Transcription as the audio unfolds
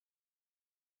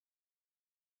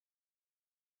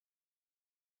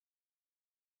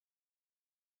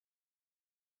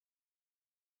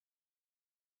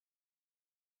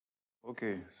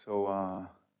Okay, so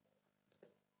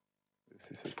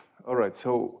this is it. All right,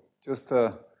 so just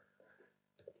this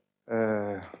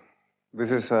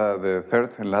is the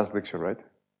third and last lecture, right?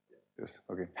 Yes,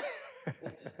 okay.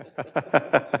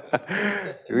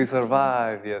 We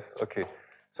survived, yes, okay.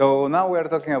 So now we are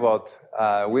talking about,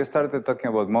 we started talking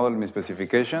about model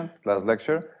misspecification last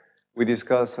lecture. We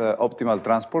discussed optimal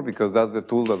transport because that's the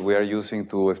tool that we are using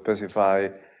to specify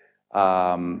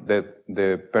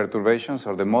the perturbations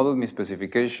or the model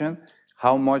misspecification,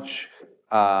 how much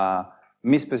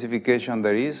misspecification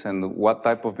there is and what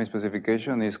type of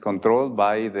misspecification is controlled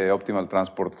by the optimal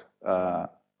transport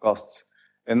costs.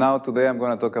 And now today I'm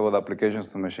going to talk about applications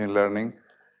to machine learning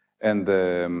and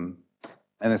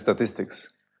statistics.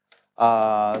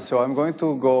 So I'm going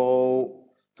to go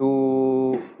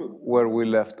to where we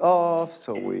left off.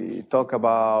 So we talk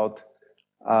about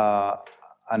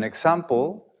an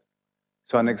example.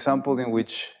 So an example in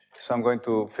which, so I'm going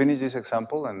to finish this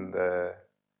example and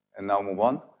now move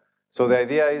on. So the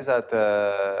idea is that,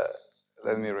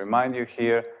 let me remind you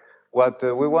here, what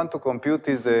we want to compute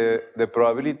is the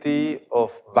probability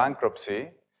of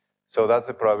bankruptcy. So that's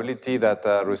the probability that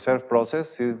a reserve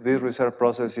process this reserve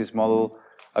process is modeled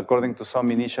according to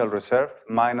some initial reserve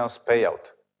minus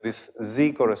payout. This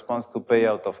Z corresponds to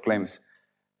payout of claims.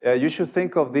 You should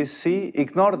think of this C,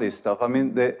 ignore this stuff. I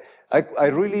mean, I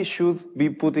really should be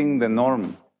putting the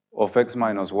norm of X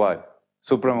minus Y,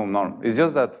 supremum norm. It's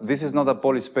just that this is not a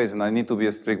Polish space and I need to be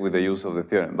strict with the use of the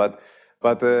theorem. But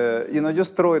you know,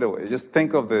 just throw it away. Just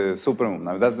think of the supremum.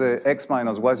 Now, that's the X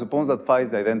minus Y. Suppose that phi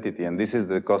is the identity and this is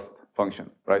the cost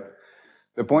function, right?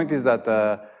 The point is that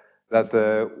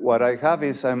what I have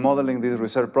is I'm modeling this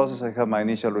reserve process. I have my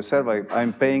initial reserve.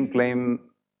 I'm paying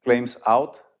claims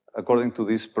out according to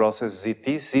this process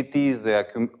ZT. ZT is the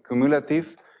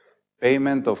cumulative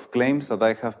payment of claims that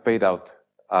I have paid out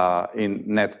in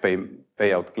net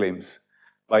payout claims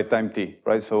by time t,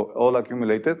 right? So all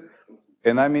accumulated.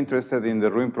 And I'm interested in the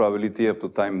ruin probability up to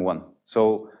time 1.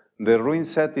 So the ruin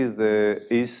set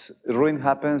ruin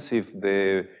happens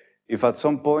if at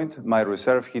some point my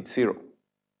reserve hits 0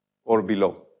 or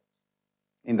below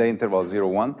in the interval 0,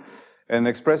 1. And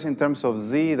expressed in terms of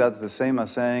Z, that's the same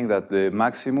as saying that the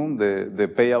maximum, the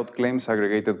payout claims,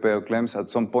 aggregated payout claims,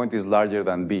 at some point is larger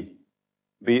than B.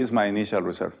 B is my initial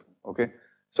reserve, okay?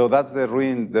 So that's the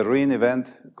ruin. The ruin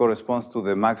event corresponds to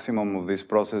the maximum of this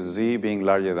process Z being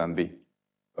larger than B.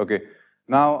 Okay,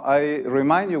 now I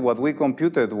remind you what we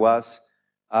computed was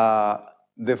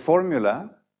the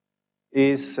formula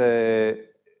is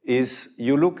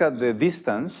you look at the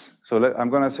distance. So I'm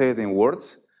going to say it in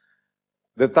words.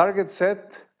 The target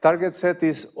set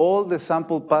is all the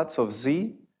sample paths of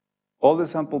Z,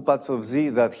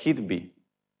 that hit B.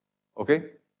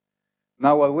 Okay.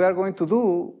 Now what we are going to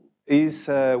do is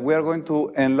we are going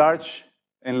to enlarge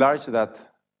that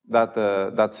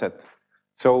set.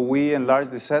 So we enlarge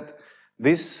the set.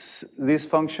 This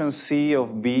function C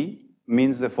of B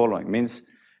means the following. Means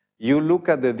you look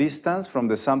at the distance from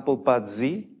the sample path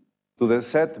Z to the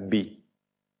set B.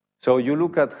 So you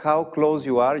look at how close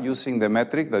you are using the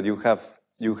metric that you have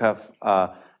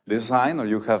designed or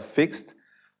you have fixed.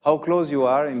 How close you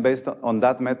are based on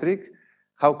that metric.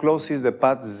 How close is the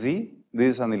path Z?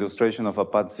 This is an illustration of a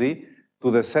path Z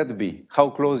to the set B. How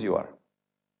close you are.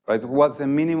 Right? What's the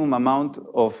minimum amount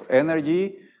of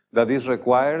energy that is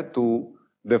required to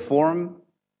deform,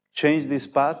 change this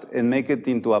path, and make it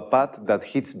into a path that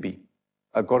hits B,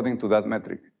 according to that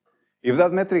metric? If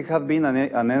that metric had been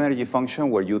an energy function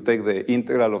where you take the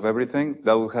integral of everything,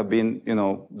 that would have been,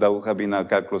 a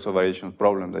calculus of variation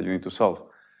problem that you need to solve.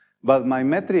 But my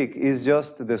metric is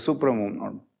just the supremum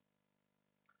norm.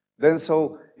 Then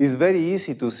so it's very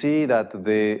easy to see that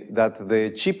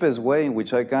the cheapest way in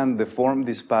which I can deform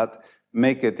this path,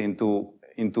 make it into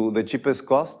the cheapest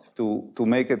cost to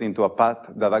make it into a path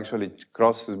that actually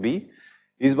crosses B,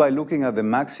 is by looking at the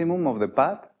maximum of the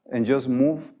path and just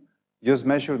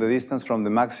measure the distance from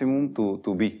the maximum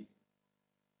to B.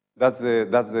 That's the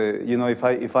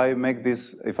if I make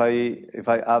this, if I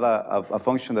add a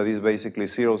function that is basically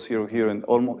 0, 0 here and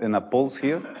almost in a pulse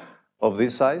here of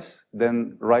this size,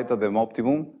 then right at the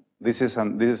optimum, this is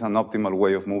an optimal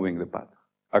way of moving the path,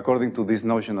 according to this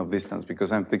notion of distance,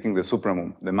 because I'm taking the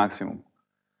supremum, the maximum.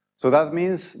 So that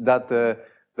means that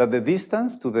the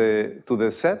distance to the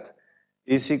set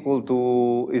is equal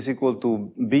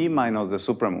to B minus the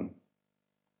supremum.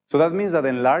 So that means that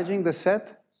enlarging the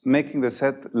set, making the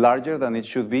set larger than it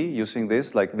should be, using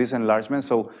this, like this enlargement.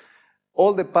 So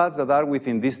all the paths that are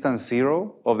within distance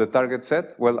 0 of the target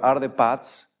set, well, are the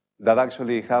paths that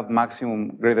actually have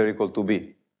maximum greater or equal to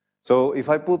B. So if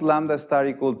I put lambda star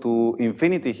equal to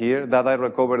infinity here, that I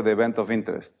recover the event of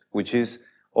interest, which is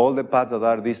all the paths that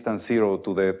are distance 0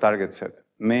 to the target set,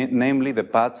 namely the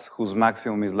paths whose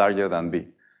maximum is larger than b.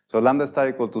 So lambda star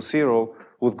equal to 0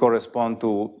 would correspond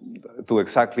to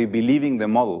exactly believing the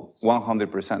model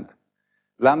 100%.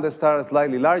 Lambda star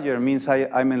slightly larger means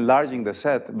I'm enlarging the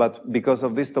set, but because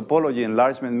of this topology,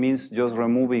 enlargement means just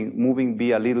moving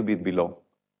b a little bit below.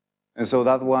 And so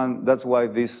that's why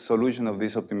this solution of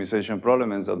this optimization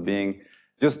problem ends up being,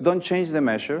 just don't change the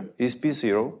measure, is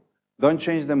P0, don't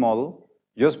change the model,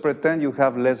 just pretend you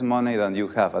have less money than you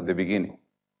have at the beginning.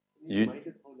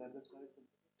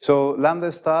 So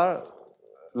lambda star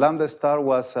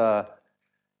was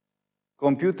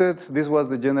computed. This was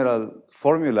the general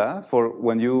formula for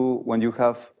when you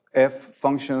have f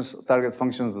functions, target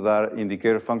functions that are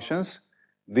indicator functions.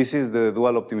 This is the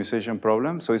dual optimization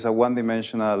problem. So it's a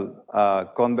one-dimensional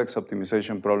convex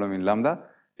optimization problem in lambda.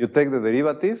 You take the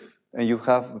derivative and you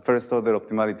have the first order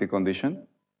optimality condition.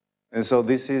 And so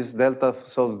this is delta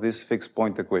solves this fixed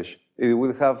point equation. It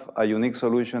will have a unique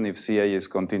solution if CA is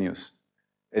continuous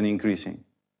and increasing.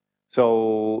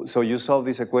 So you solve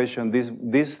this equation. This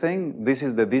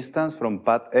is the distance from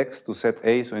path X to set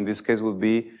A. So in this case would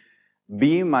be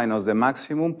B minus the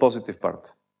maximum positive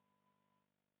part.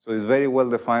 So it's very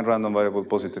well-defined random variable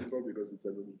positive. Because it's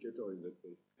an indicator in that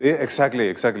case. Yeah,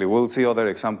 exactly. We'll see other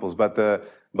examples, but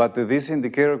this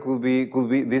indicator could be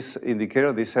this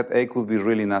indicator. This set A could be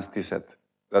really nasty set.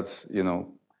 That's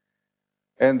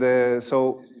and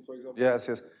so yes.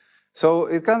 So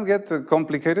it can get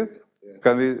complicated. Yeah. It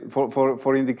can be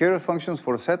for indicator functions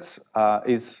for sets.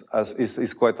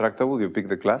 Is quite tractable. You pick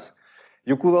the class.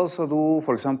 You could also do,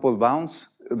 for example, bounds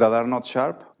that are not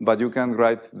sharp, but you can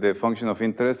write the function of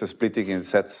interest, splitting in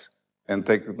sets, and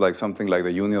take like something like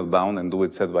the union bound and do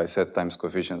it set by set times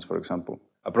coefficients, for example.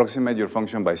 Approximate your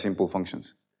function by simple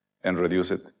functions and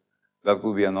reduce it. That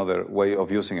would be another way of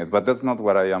using it, but that's not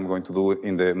what I am going to do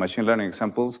in the machine learning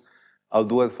examples. I'll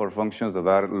do it for functions that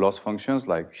are loss functions,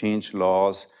 like hinge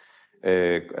loss,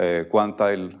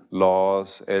 quantile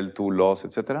loss, L2 loss,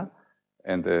 etc.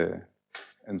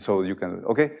 And so you can,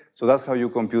 okay, so that's how you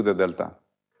compute the delta.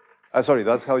 Sorry,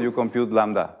 that's how you compute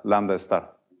lambda star.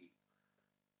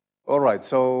 All right,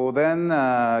 so then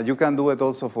you can do it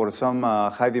also for some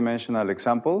high-dimensional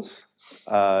examples,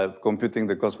 computing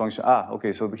the cost function.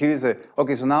 Okay, so here is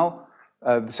so now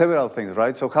several things,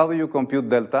 right? So how do you compute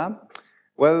delta?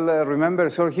 Well, remember,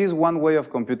 so here's one way of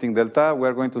computing delta.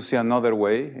 We're going to see another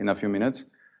way in a few minutes.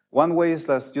 One way is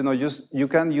that, you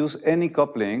can use any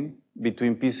coupling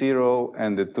between P0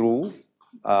 and the true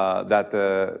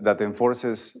that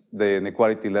enforces the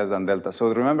inequality less than delta.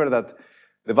 So remember that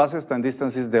the Wasserstein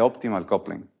distance is the optimal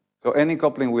coupling. So any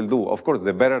coupling will do. Of course,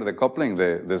 the better the coupling,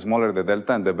 the smaller the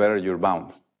delta, and the better your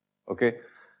bound. Okay?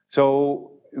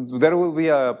 So there will be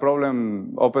a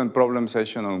open problem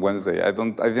session on Wednesday. I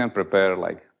didn't prepare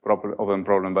like proper open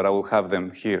problem, but I will have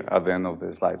them here at the end of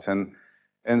the slides.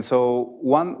 And so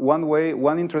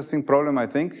one interesting problem, I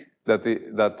think,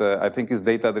 that I think is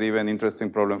data-driven,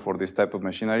 interesting problem for this type of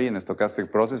machinery in a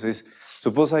stochastic process is,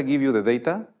 suppose I give you the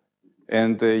data,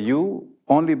 and you,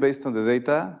 only based on the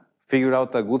data, figure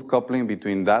out a good coupling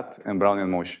between that and Brownian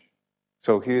motion.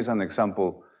 So here's an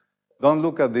example. Don't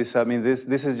look at this. I mean, this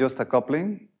is just a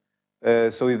coupling.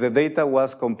 So if the data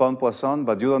was compound Poisson,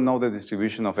 but you don't know the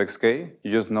distribution of xk,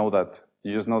 you just know that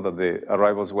the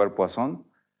arrivals were Poisson.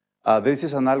 This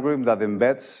is an algorithm that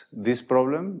embeds this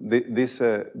problem, this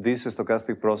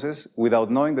stochastic process, without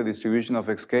knowing the distribution of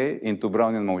xk into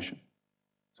Brownian motion.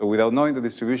 So without knowing the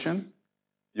distribution,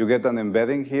 you get an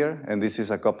embedding here, and this is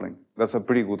a coupling. That's a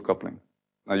pretty good coupling.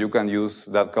 Now you can use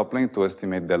that coupling to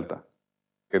estimate delta.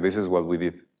 Okay, this is what we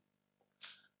did.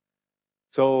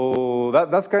 So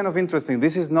that's kind of interesting.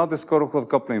 This is not the Skorokhod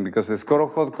coupling, because the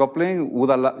Skorokhod coupling would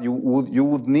allow, you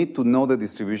would need to know the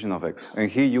distribution of x, and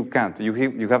here you can't.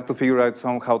 You have to figure out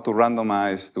somehow to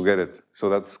randomize to get it. So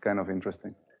that's kind of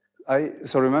interesting.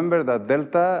 So remember that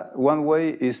delta, one way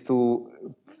is to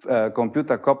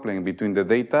compute a coupling between the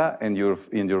data and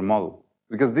your model,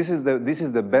 because this is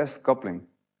the best coupling.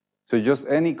 So just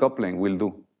any coupling will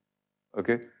do.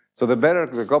 Okay. So the better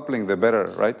the coupling, the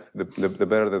better, right? The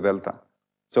better the delta.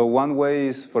 So one way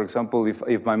is, for example,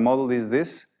 if my model is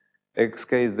this,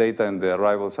 xk is data and the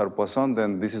arrivals are Poisson,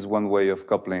 then this is one way of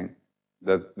coupling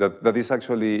that is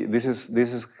actually, this is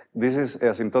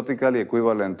asymptotically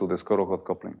equivalent to the Skorokhod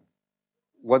coupling.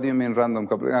 What do you mean random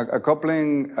coupling? A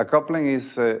coupling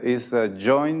is a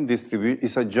joint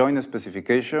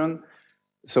specification.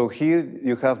 So here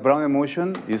you have Brownian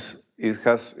motion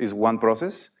is one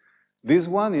process. This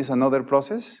one is another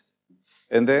process.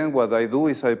 And then what I do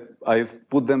is I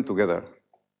put them together.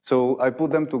 So I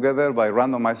put them together by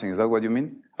randomizing. Is that what you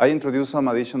mean? I introduce some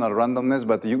additional randomness,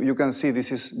 but you can see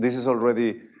this is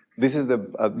already, this is the,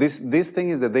 this thing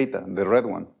is the data, the red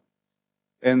one.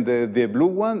 And the blue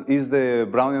one is the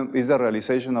Brownian, is the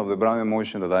realization of the Brownian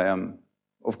motion that I am.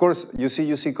 Of course, you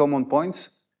see common points.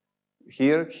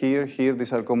 Here, here, here,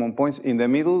 these are common points. In the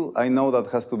middle, I know that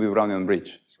has to be Brownian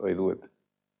bridge, so I do it.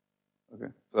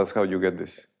 Okay, so that's how you get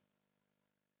this.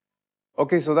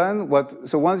 Okay, so then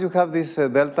so once you have this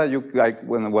delta,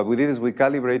 what we did is we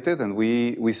calibrated and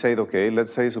we said, okay,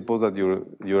 let's say, suppose that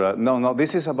no,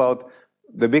 this is about,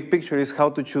 the big picture is how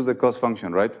to choose the cost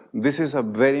function, right? This is a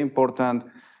very important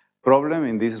problem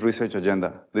in this research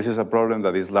agenda. This is a problem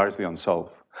that is largely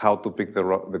unsolved, how to pick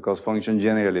the cost function,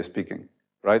 generally speaking,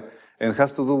 right? And it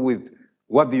has to do with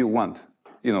what do you want?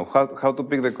 You know, how to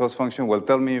pick the cost function? Well,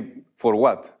 tell me for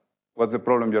what? What's the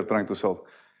problem you're trying to solve?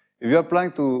 If you're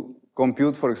planning to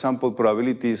compute, for example,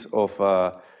 probabilities of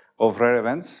rare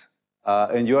events,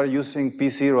 and you are using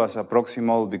P0 as a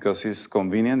proximal because it's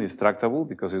convenient, it's tractable,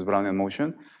 because it's Brownian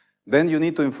motion, then you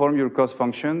need to inform your cost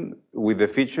function with the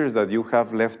features that you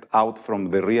have left out from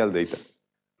the real data.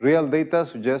 Real data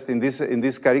suggests, in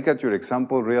this caricature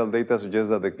example, real data suggests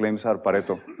that the claims are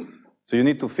Pareto. So you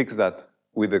need to fix that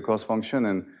with the cost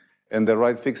function, and the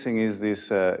right fixing is this,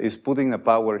 is putting a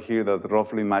power here that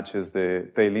roughly matches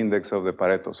the tail index of the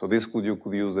Pareto. So you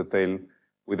could use the tail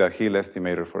with a Hill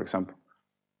estimator, for example.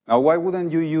 Now, why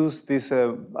wouldn't you use this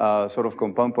sort of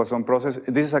compound Poisson process?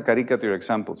 This is a caricature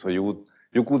example, so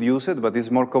you could use it, but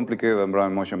it's more complicated than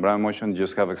Brownian motion. Brownian motion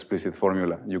just have explicit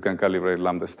formula. You can calibrate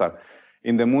lambda star.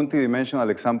 In the multidimensional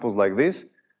examples like this,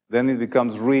 then it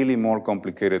becomes really more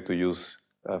complicated to use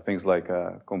things like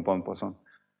compound Poisson.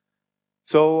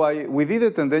 So we did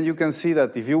it, and then you can see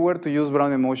that if you were to use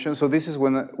Brownian motion, so this is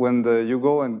when you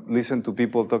go and listen to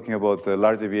people talking about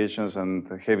large deviations and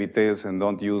heavy tails and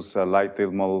don't use a light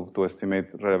tail model to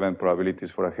estimate relevant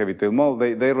probabilities for a heavy tail model,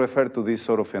 they refer to this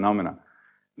sort of phenomena,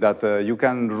 that you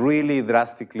can really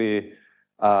drastically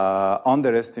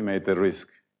underestimate the risk.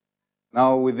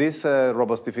 Now, with this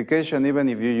robustification, even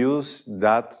if you use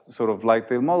that sort of light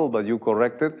tail model, but you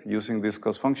correct it using this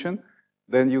cost function,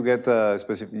 then you get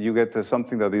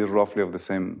something that is roughly of the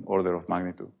same order of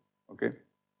magnitude. Okay.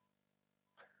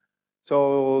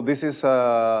 So this is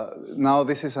now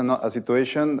this is a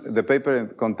situation. The paper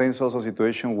contains also a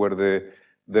situation where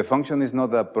the function is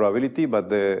not a probability, but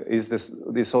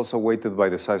is also weighted by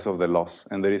the size of the loss,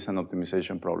 and there is an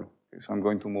optimization problem. Okay, so I'm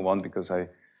going to move on because I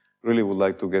really would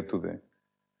like to get to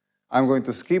I'm going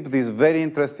to skip this very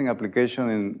interesting application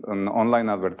in online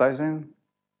advertising.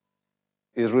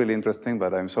 It's really interesting,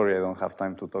 but I'm sorry I don't have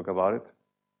time to talk about it.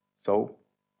 So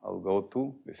I'll go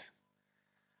to this.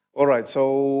 All right,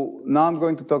 so now I'm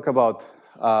going to talk about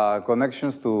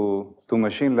connections to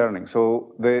machine learning.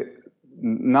 So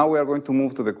now we are going to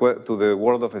move to the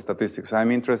world of statistics.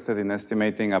 I'm interested in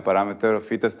estimating a parameter,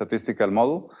 fit a statistical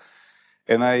model,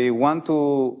 and I want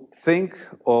to think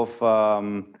of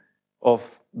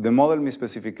the model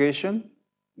misspecification,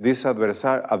 this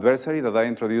adversary that I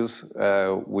introduced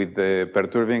with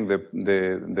perturbing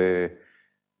the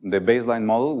baseline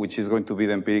model, which is going to be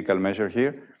the empirical measure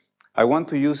here. I want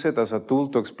to use it as a tool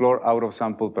to explore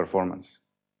out-of-sample performance.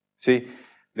 See,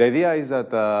 the idea is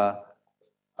that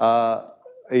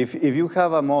if you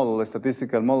have a model, a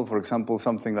statistical model, for example,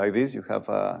 something like this, you have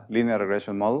a linear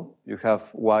regression model, you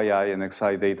have yi and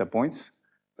xi data points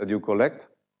that you collect,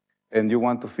 and you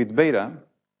want to fit beta.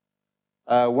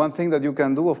 One thing that you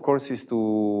can do, of course, is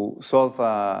to solve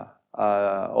a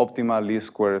optimal least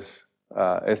squares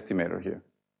estimator here,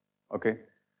 okay?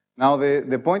 Now,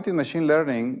 the point in machine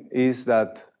learning is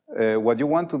that what you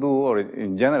want to do, or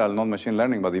in general, not machine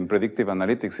learning, but in predictive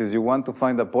analytics, is you want to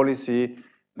find a policy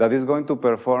that is going to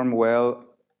perform well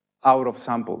out of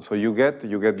sample. So you get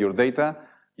your data,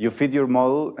 you feed your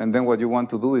model, and then what you want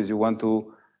to do is you want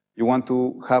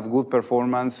to have good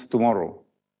performance tomorrow,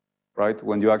 right?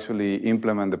 When you actually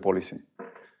implement the policy.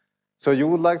 So you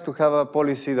would like to have a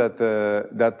policy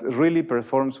that really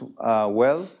performs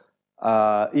well,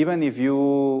 even if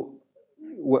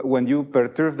when you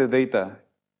perturb the data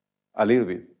a little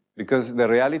bit, because the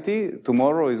reality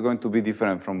tomorrow is going to be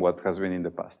different from what has been in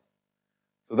the past.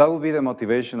 So that would be the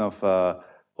motivation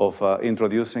of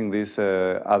introducing this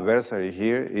adversary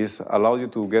here, is allow you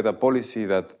to get a policy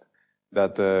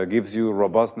that gives you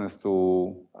robustness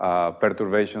to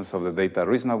perturbations of the data,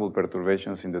 reasonable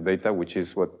perturbations in the data, which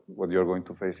is what you're going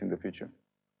to face in the future.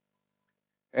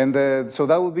 And so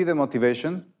that would be the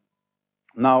motivation.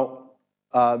 Now,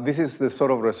 this is the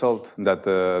sort of result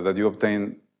that you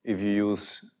obtain if you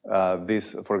use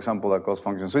this, for example, a cost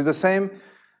function. So it's the same.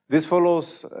 This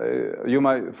follows, you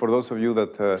might, for those of you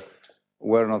that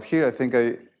were not here, I think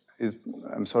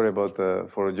I'm sorry about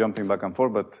for jumping back and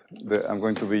forth, but I'm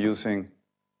going to be using,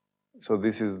 so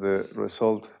this is the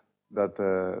result that,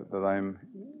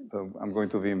 I'm going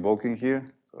to be invoking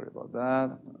here. Sorry about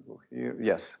that. I'm going to go here.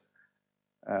 Yes.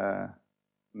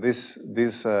 This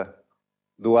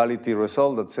duality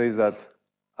result that says that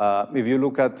if you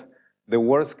look at the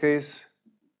worst case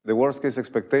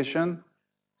expectation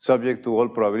subject to all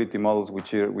probability models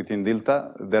which are within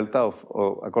delta of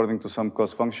according to some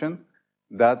cost function,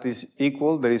 that is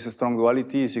equal, there is a strong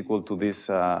duality is equal to this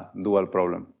dual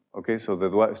problem. Okay, so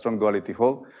the strong duality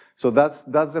hold. So that's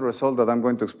the result that I'm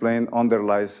going to explain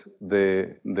underlies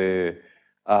the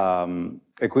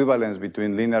equivalence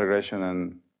between linear regression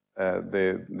and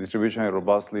the distribution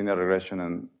robust linear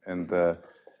regression and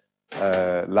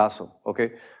lasso.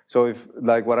 Okay, so if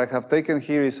like what I have taken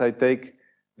here is I take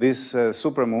this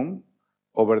supremum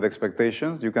over the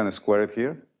expectations, you can square it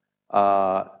here,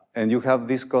 and you have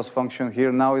this cost function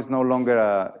here. Now is no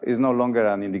longer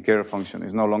an indicator function.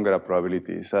 It's no longer a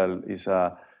probability. It's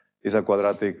a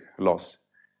quadratic loss.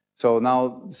 So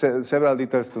now several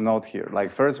details to note here.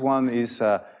 Like first one is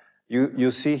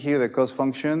you see here the cost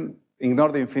function.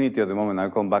 Ignore the infinity at the moment. I'll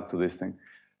come back to this thing.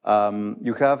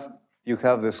 You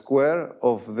have the square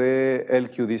of the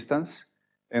LQ distance,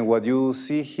 and what you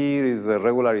see here is a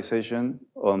regularization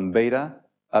on beta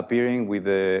appearing with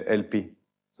the LP.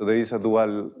 So there is a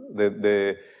dual.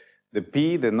 The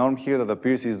P, the norm here that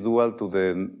appears, is dual to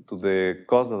the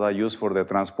cost that I use for the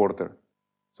transporter.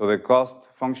 So the cost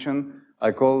function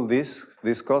I call this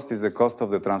cost is the cost of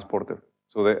the transporter.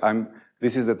 So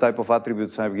this is the type of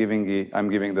attributes I'm giving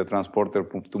the transporter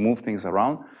to move things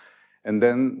around, and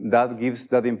then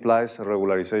that implies a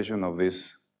regularization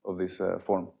of this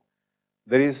form.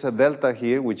 There is a delta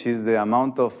here, which is the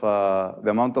amount of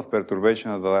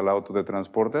perturbation that I allow to the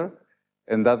transporter,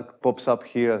 and that pops up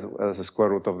here as a square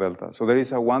root of delta. So there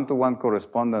is a one-to-one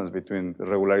correspondence between the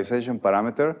regularization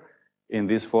parameter in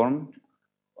this form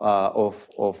of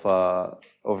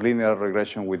linear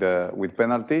regression with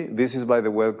penalty. This is, by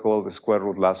the way, called the square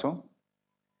root lasso.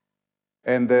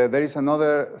 And there is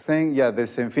another thing. Yeah,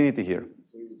 there's infinity here.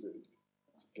 So it's a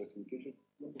classification?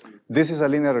 This is a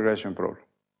linear regression problem.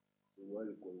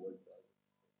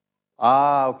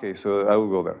 Okay, so I will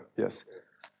go there, yes.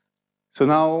 So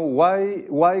now, y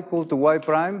equal to y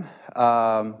prime,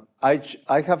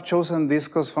 I have chosen this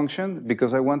cost function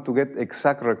because I want to get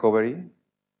exact recovery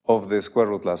of the square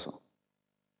root lasso.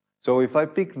 So if I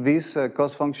pick this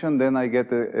cost function, then I get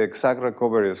the exact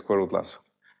recovery of square root lasso.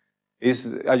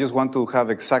 I just want to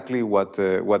have exactly what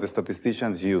the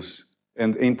statisticians use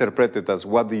and interpret it as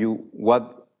what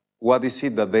is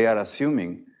it that they are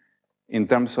assuming in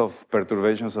terms of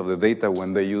perturbations of the data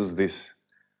when they use this.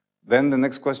 Then the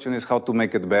next question is how to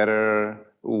make it better,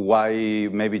 why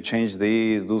maybe change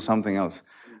this, do something else.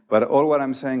 But all what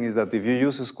I'm saying is that if you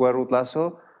use a square root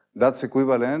lasso, that's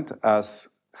equivalent as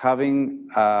having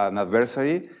an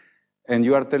adversary, and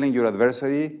you are telling your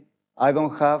adversary, I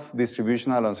don't have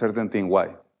distributional uncertainty in y.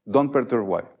 Don't perturb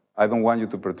y. I don't want you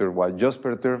to perturb y. Just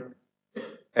perturb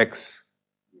x.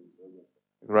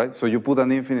 Right? So you put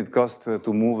an infinite cost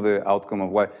to move the outcome of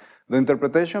y. The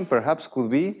interpretation perhaps could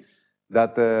be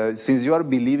that since you are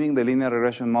believing the linear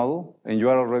regression model and you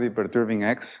are already perturbing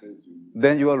x,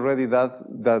 then you already that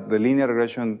the linear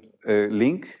regression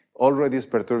link already is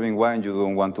perturbing y and you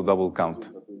don't want to double count.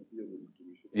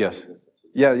 Yes.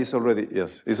 Yeah, it's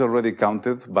already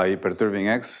counted by perturbing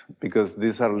x because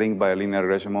these are linked by a linear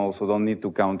regression model, so don't need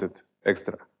to count it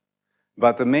extra.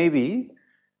 But maybe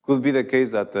could be the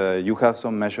case that you have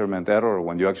some measurement error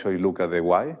when you actually look at the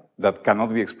y that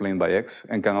cannot be explained by x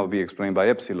and cannot be explained by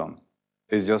epsilon.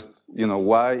 It's just,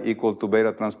 y equal to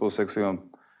beta transpose x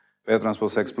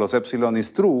plus epsilon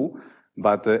is true,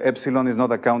 but epsilon is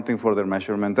not accounting for the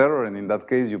measurement error, and in that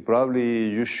case,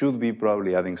 you should be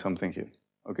probably adding something here,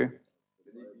 okay?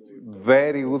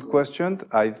 Very good question.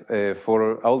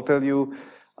 I'll tell you,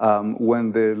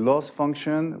 when the loss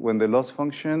function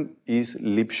is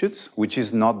Lipschitz, which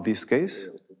is not this case,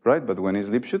 right? But when it's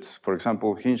Lipschitz, for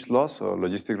example, hinge loss or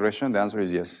logistic regression, the answer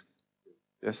is yes.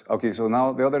 Yes. Okay. So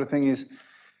now the other thing is,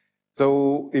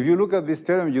 so if you look at this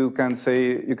theorem, you can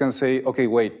say, okay,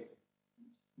 wait.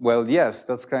 Well, yes,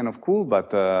 that's kind of cool,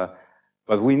 but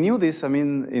we knew this. I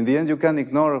mean, in the end, you can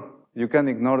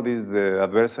ignore this the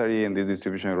adversary and this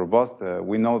distribution robust.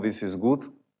 We know this is good.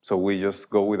 So we just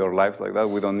go with our lives like that.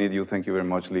 We don't need you. Thank you very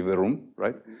much. Leave the room,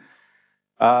 right?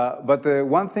 But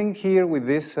one thing here with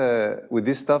this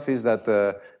stuff is that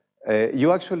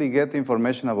you actually get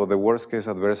information about the worst case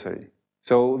adversary.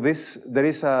 So there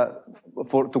is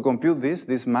to compute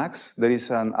this max, there is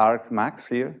an arc max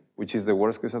here, which is the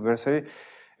worst case adversary.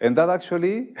 And that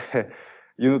actually,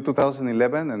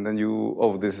 2011, and then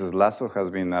this is lasso has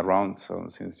been around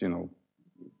since,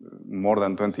 more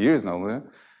than 20 years now. Yeah?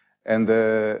 And,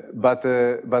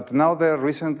 but now there are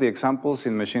recently examples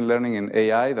in machine learning and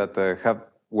AI that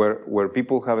where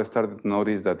people have started to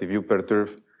notice that if you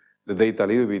perturb the data a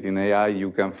little bit in AI,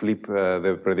 you can flip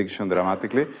the prediction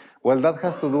dramatically. Well, that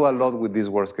has to do a lot with this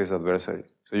worst case adversary.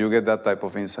 So you get that type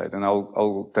of insight, and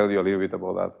I'll tell you a little bit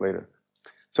about that later.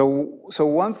 So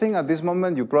one thing at this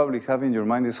moment you probably have in your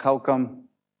mind is how come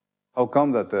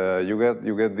that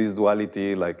you get this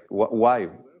duality, like why?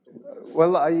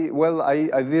 Well,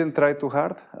 I didn't try too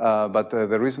hard, but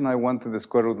the reason I wanted the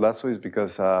square root lasso is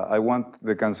because I want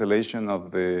the cancellation of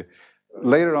the,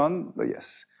 later on,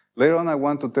 yes. Later on, I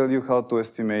want to tell you how to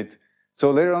estimate.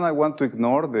 So later on, I want to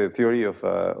ignore the theory of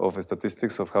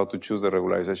statistics of how to choose the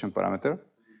regularization parameter.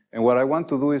 And what I want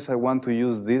to do is I want to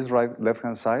use this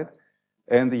left-hand side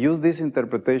and use this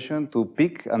interpretation to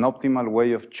pick an optimal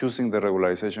way of choosing the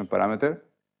regularization parameter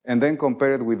and then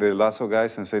compare it with the lasso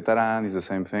guys and say, ta-da, it's the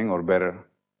same thing or better.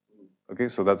 Okay,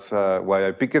 so that's why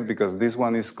I pick it, because this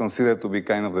one is considered to be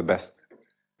kind of the best.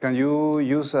 Can you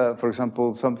use, for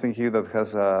example, something here that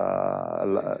has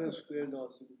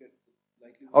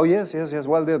oh, yes.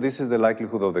 Well, this is the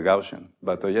likelihood of the Gaussian.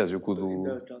 But yes, you could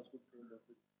do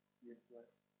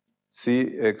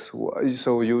CXY.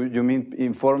 So you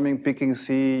mean picking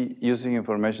C using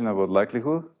information about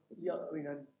likelihood? Yeah, I mean,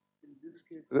 in this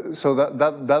case. So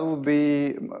that would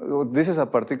be, this is a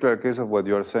particular case of what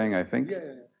you are saying, I think. Yeah.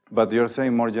 But you're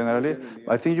saying more generally?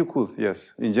 I think you could,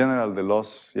 yes. In general, the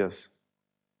loss, yes.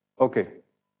 Okay.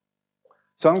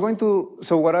 So I'm going to,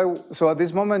 so at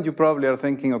this moment you probably are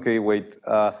thinking, okay, wait,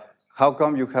 how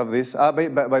come you have this?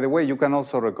 By the way, you can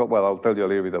also record, well, I'll tell you a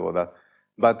little bit about that.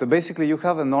 But basically you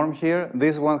have a norm here.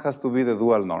 This one has to be the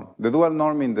dual norm. The dual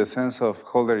norm in the sense of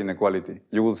Holder inequality.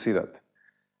 You will see that.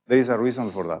 There is a reason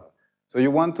for that. So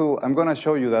you want to, I'm going to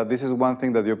show you that this is one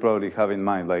thing that you probably have in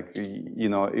mind. Like,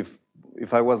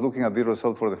 if I was looking at the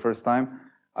result for the first time,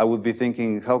 I would be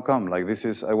thinking, how come? Like this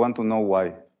is, I want to know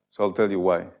why. So I'll tell you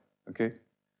why, okay?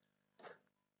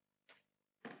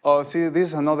 Oh, see, this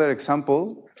is another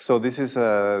example. So this is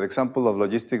an example of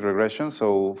logistic regression.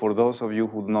 So for those of you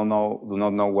who do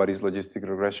not know what is logistic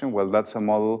regression, well, that's a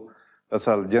model, that's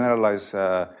a generalized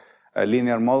a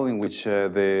linear model in which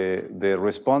the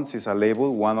response is a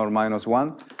label, 1 or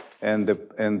 -1, and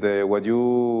what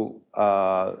you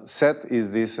set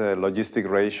is this logistic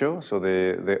ratio, so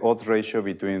the odds ratio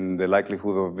between the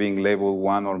likelihood of being labeled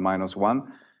 1 or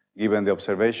 -1, given the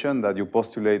observation that you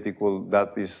postulate equal,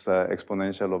 that is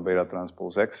exponential of beta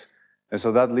transpose x. And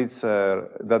so that leads,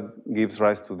 that gives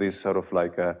rise to this sort of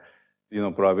like,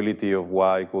 probability of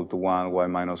y equal to 1, y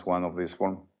 -1 of this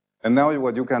form. And now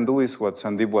what you can do is what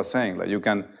Sandeep was saying, like you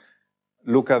can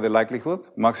look at the likelihood,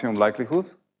 maximum likelihood,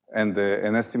 and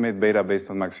estimate beta based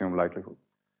on maximum likelihood,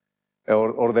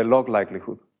 or the log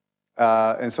likelihood.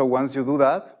 And so once you do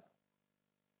that,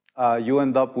 you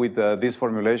end up with this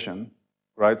formulation,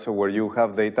 right? So where you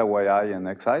have data yi and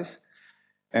xi's,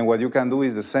 and what you can do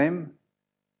is the same.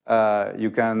 You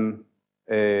can,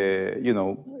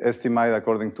 estimate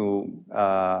according to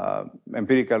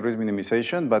empirical risk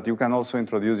minimization, but you can also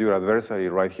introduce your adversary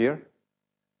right here.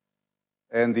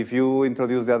 And if you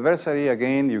introduce the adversary,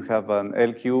 again, you have an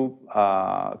LQ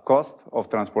cost of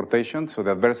transportation. So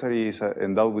the adversary is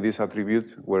endowed with this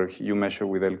attribute where you measure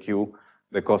with LQ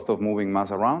the cost of moving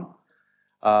mass around.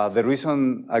 The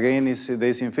reason, again, is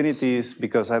this infinity is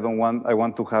because I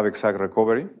want to have exact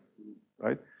recovery,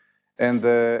 right? And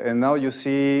now you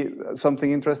see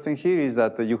something interesting here is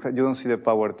that you don't see the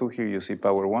power 2 here, you see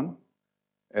power 1,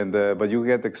 but you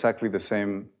get exactly the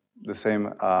same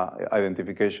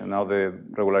identification. Now the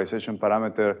regularization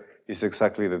parameter is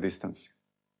exactly the distance.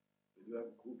 You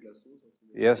have group lasso?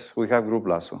 Yes, we have group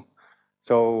lasso.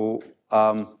 So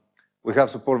we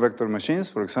have support vector machines,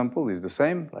 for example, is the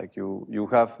same. Like you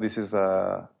have, this is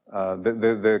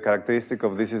the characteristic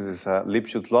of this is this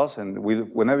Lipschutz loss, and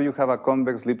whenever you have a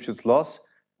convex Lipschutz loss,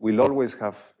 we'll always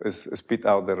have spit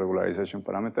out the regularization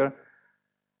parameter.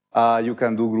 You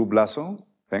can do group lasso.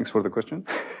 Thanks for the question.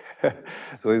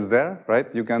 So it's there,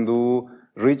 right? You can do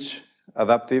rich,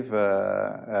 adaptive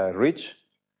rich.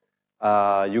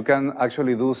 You can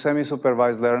actually do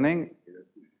semi-supervised learning.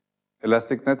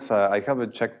 Elastic nets, I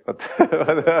haven't checked, but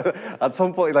at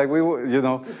some point, like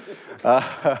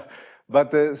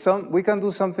but we can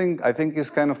do something I think is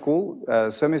kind of cool.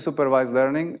 Semi-supervised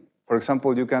learning, for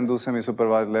example, you can do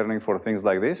semi-supervised learning for things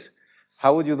like this.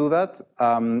 How would you do that?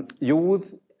 You would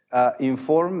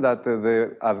inform that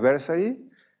the adversary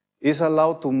is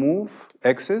allowed to move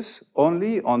X's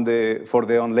only for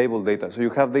the unlabeled data. So you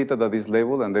have data that is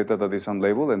labeled and data that is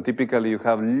unlabeled, and typically you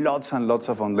have lots and lots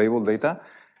of unlabeled data.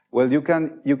 Well, you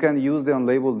can use the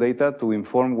unlabeled data to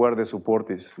inform where the support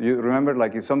is. You remember,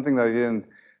 like, it's something that I didn't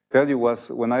tell you was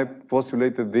when I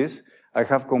postulated this, I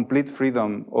have complete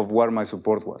freedom of where my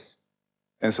support was.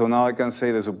 And so now I can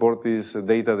say the support is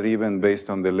data-driven based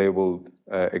on the labeled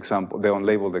example, the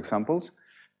unlabeled examples,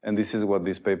 and this is what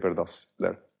this paper does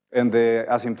there. And the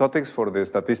asymptotics for the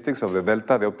statistics of the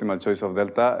delta, the optimal choice of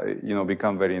delta,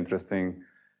 become very interesting.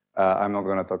 I'm not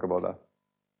going to talk about that.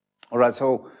 All right,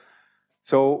 so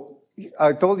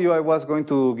I told you I was going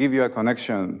to give you a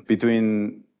connection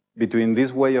between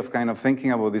this way of kind of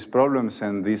thinking about these problems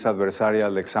and these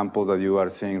adversarial examples that you are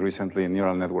seeing recently in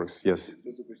neural networks. Yes?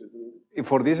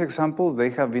 For these examples, they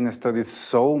have been studied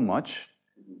so much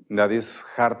that it's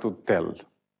hard to tell,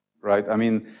 right? I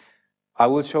mean, I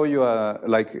will show you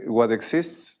like what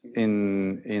exists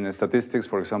in statistics,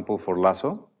 for example, for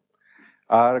Lasso,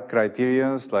 are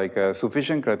criterions like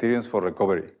sufficient criterions for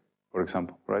recovery, for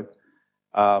example, right?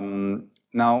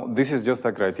 Now, this is just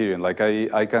a criterion. Like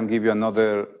I can give you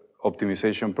another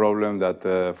optimization problem that,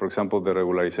 for example, the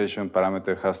regularization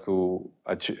parameter has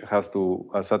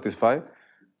to satisfy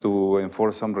to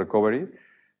enforce some recovery.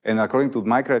 And according to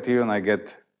my criterion, I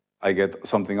get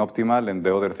something optimal and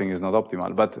the other thing is not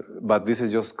optimal. But this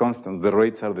is just constants. The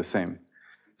rates are the same.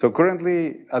 So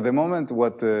currently, at the moment,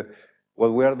 what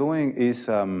we are doing is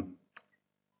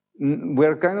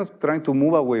we're kind of trying to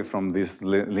move away from these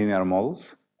linear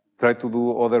models, try to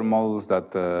do other models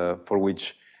that for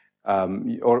which,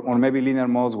 or maybe linear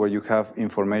models where you have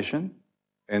information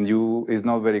and it's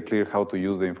not very clear how to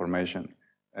use the information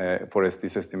for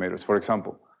these estimators. For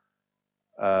example,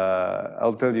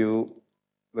 I'll tell you,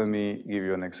 let me give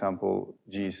you an example.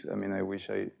 Geez, I mean, I wish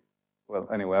well,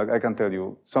 anyway, I can tell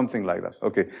you something like that.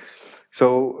 Okay,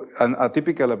 so a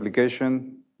typical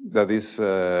application that is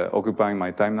occupying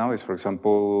my time now is, for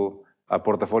example, a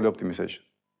portfolio optimization.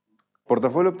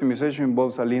 Portfolio optimization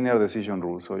involves a linear decision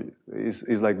rule. So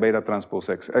it's like beta transpose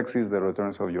X. X is the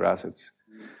returns of your assets.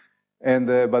 And,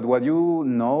 but what you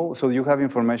know, so you have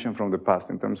information from the past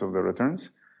in terms of the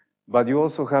returns, but you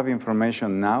also have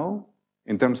information now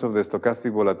in terms of the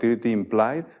stochastic volatility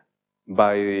implied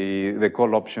by the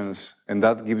call options, and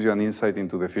that gives you an insight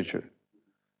into the future.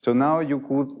 So now you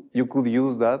could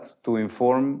use that to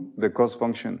inform the cost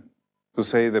function, to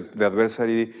say the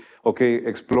adversary, okay,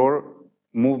 explore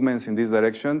movements in this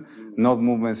direction, not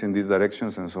movements in these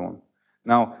directions, and so on.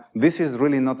 Now, this is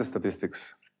really not a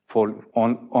statistics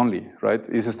only, right?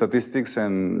 It's a statistics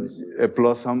and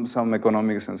plus some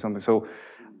economics and something. So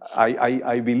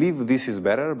I believe this is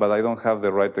better, but I don't have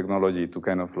the right technology to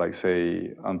kind of like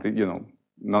say, until,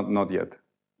 not yet.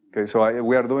 Okay, so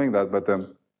we are doing that, but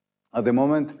at the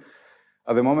moment,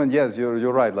 yes,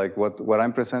 you're right. Like what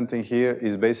I'm presenting here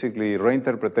is basically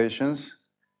reinterpretations,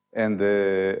 but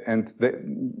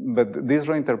these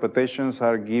reinterpretations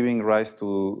are giving rise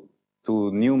to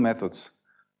new methods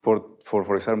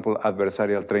for example,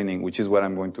 adversarial training, which is what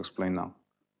I'm going to explain now.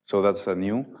 So that's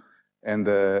new, and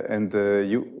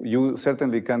you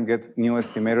certainly can get new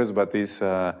estimators, but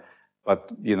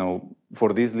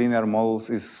for these linear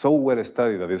models, it's so well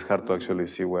studied that it's hard to actually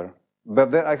see where.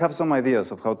 But I have some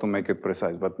ideas of how to make it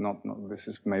precise, but no, this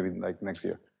is maybe like next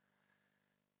year.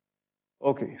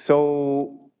 Okay,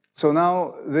 so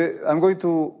now I'm going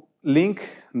to link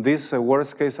this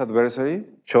worst case adversary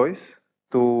choice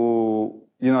to,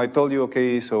 I told you,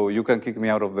 okay, so you can kick me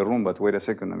out of the room, but wait a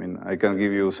second, I mean, I can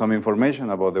give you some information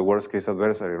about the worst case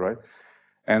adversary, right?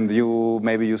 And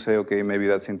maybe you say, okay, maybe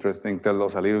that's interesting, tell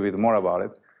us a little bit more about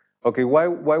it. Okay, why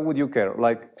would you care?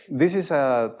 Like, this is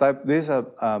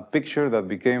a picture that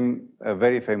became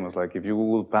very famous. Like, if you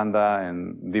Google Panda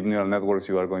and deep neural networks,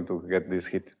 you are going to get this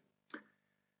hit.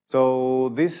 So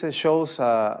this shows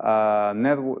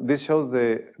this shows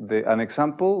an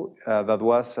example that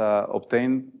was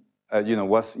obtained,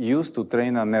 was used to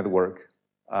train a network,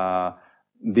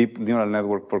 deep neural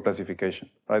network for classification,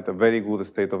 right? A very good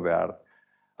state of the art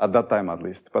at that time, at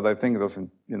least. But I think it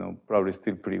doesn't, probably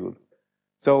still pretty good.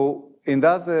 So in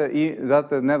that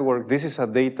network, this is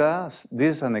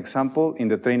this is an example in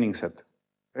the training set.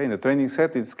 Okay, in the training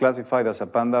set, it's classified as a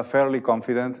panda, fairly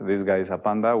confident. This guy is a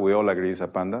panda. We all agree it's a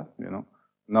panda,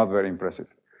 not very impressive.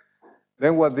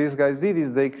 Then what these guys did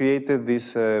is they created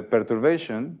this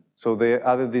perturbation. So they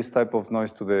added this type of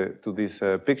noise to this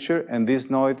picture, and this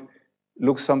noise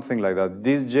looks something like that.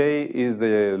 This J is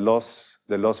the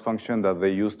loss function that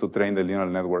they use to train the neural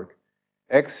network.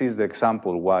 X is the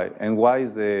example, Y, and Y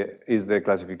is the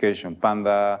classification,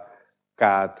 panda,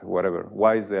 cat, whatever.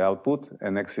 Y is the output,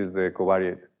 and X is the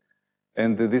covariate.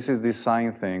 And this is the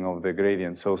sign thing of the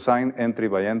gradient. So sign entry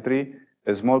by entry,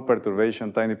 a small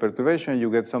perturbation, tiny perturbation, you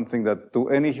get something that to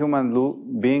any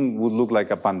human being would look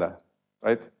like a panda,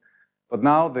 right? But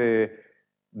now the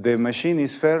machine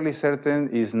is fairly certain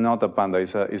is not a panda,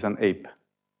 it's an ape.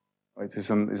 Right? It's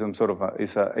some sort of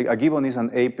a gibbon is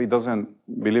an ape. It doesn't,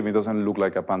 believe me, it doesn't look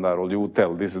like a panda at all. You would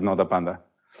tell this is not a panda.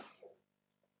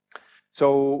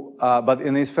 So,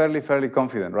 and it's fairly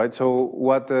confident, right? So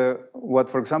what,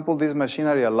 for example, this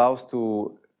machinery allows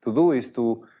to do is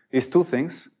two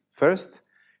things. First,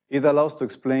 it allows to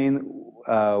explain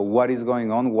what is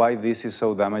going on, why this is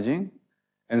so damaging.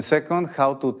 And second,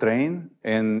 how to train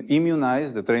and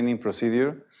immunize the training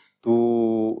procedure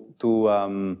to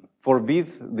forbid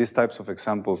these types of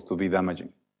examples to be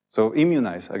damaging. So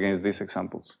immunize against these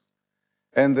examples.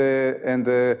 And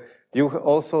you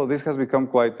also, this has become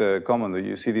quite common.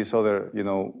 You see this other,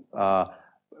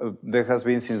 there has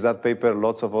been since that paper,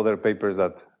 lots of other papers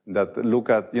that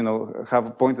look at,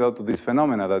 have pointed out to this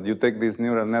phenomena that you take these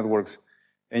neural networks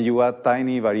and you add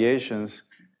tiny variations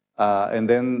and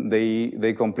then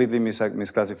they completely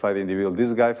misclassify the individual.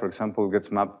 This guy, for example, gets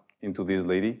mapped into this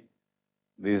lady.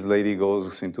 This lady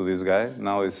goes into this guy.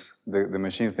 Now the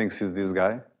machine thinks he's this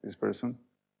guy, this person.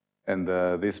 And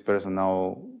this person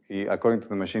now, according to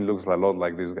the machine, looks a lot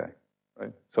like this guy,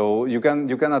 right? So you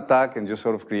can attack and just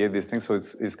sort of create these things. So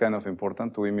it's kind of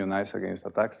important to immunize against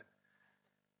attacks.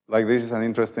 Like this is an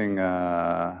interesting,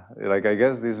 like I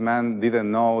guess this man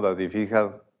didn't know that if he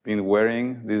had been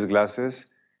wearing these glasses,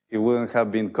 he wouldn't have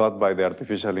been caught by the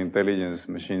artificial intelligence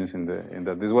machines in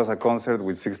that. This was a concert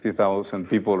with 60,000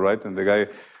 people, right? And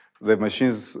the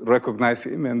machines recognized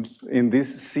him, and in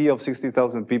this sea of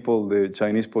 60,000 people, the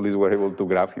Chinese police were able to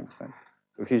grab him. Right?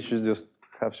 So he should just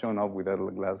have shown up with a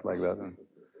glass like that.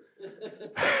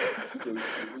 So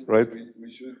right?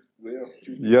 We should wear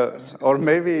student Yes, or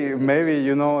maybe in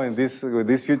with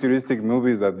these futuristic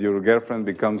movies that your girlfriend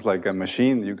becomes like a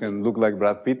machine. You can look like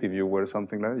Brad Pitt if you wear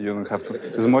something like that. You don't have to.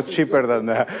 It's much cheaper than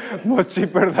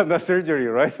the surgery,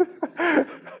 right?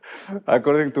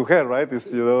 According to her, right? It's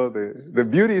the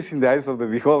beauty is in the eyes of the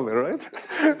beholder, right?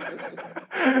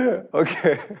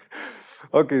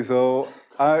 Okay. So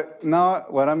now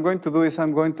what I'm going to do is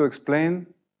I'm going to explain.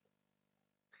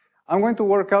 I'm going to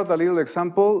work out a little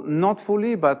example, not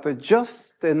fully, but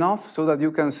just enough so that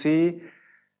you can see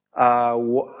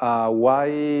why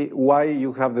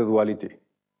you have the duality.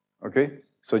 Okay,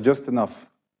 so just enough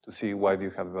to see why you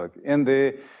have the duality.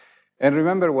 And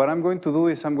remember, what I'm going to do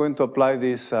is I'm going to apply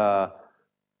this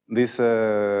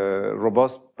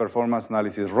robust performance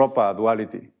analysis, ROPA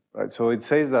duality. Right. So it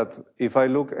says that if I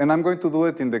look, and I'm going to do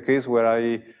it in the case where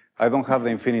I don't have the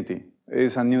infinity.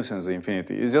 It's a nuisance, the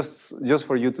infinity. It's just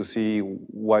for you to see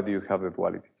why do you have the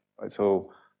duality, right?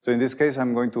 So in this case,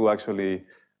 I'm going to actually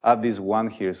add this one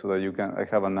here so that I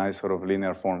have a nice sort of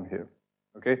linear form here,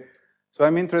 okay? So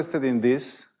I'm interested in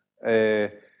this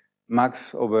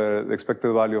max over the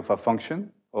expected value of a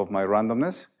function of my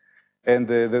randomness. And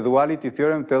the duality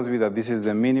theorem tells me that this is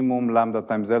the minimum lambda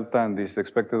times delta and this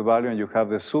expected value, and you have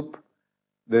the sup.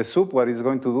 The sup, what it's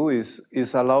going to do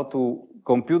is allow to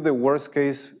compute the worst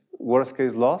case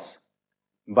loss,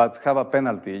 but have a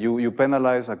penalty. You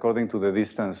penalize according to the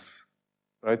distance,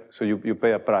 right? So you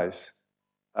pay a price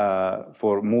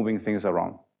for moving things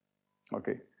around.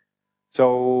 Okay.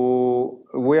 So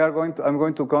I'm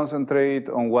going to concentrate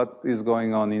on what is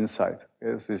going on inside.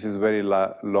 Yes, this is very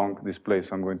long display,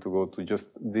 so I'm going to go to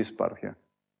just this part here.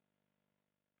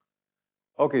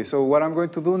 Okay, so what I'm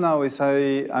going to do now is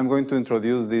I'm going to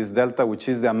introduce this delta, which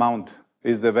is the amount,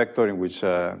 is the vector in which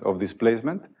of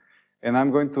displacement. And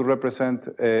I'm going to represent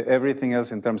everything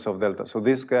else in terms of delta. So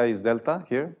this guy is delta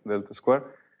here, delta square.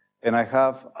 And I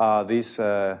have this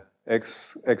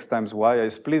x times y. I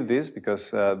split this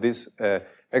because this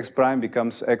x prime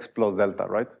becomes x plus delta,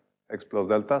 right? X plus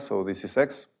delta, so this is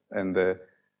x, and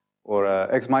or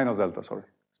x minus delta, sorry.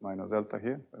 X minus delta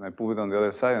here. And I put it on the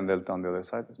other side, and delta on the other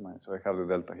side is minus. So I have the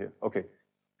delta here. Okay.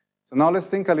 So now let's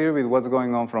think a little bit what's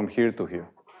going on from here to here.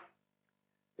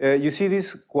 You see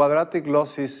this quadratic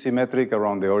loss is symmetric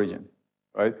around the origin,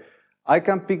 right? I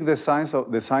can pick the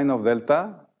sign of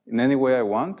delta in any way I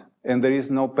want, and there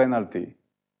is no penalty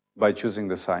by choosing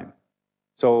the sign.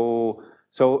 So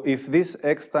if this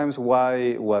x times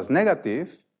y was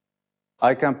negative,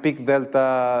 I can pick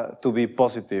delta to be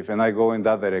positive, and I go in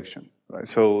that direction, right?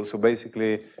 So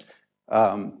basically,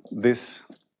 I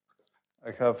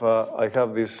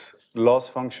have this loss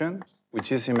function,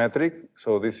 which is symmetric.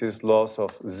 So this is loss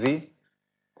of z.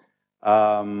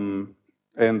 And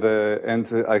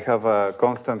I have a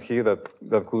constant here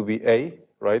that could be A,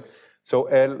 right? So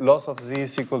L, loss of Z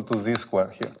is equal to Z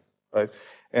squared here, right?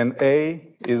 And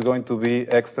A is going to be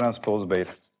X transpose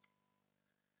beta.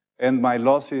 And my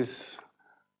loss is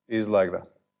like that.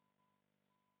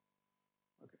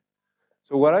 Okay.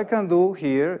 So what I can do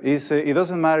here is, it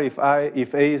doesn't matter if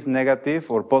A is negative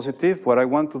or positive. What I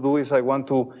want to do is I want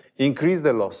to increase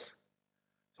the loss.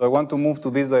 So I want to move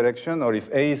to this direction, or if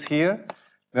A is here,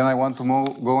 then I want to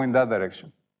go in that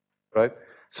direction, right?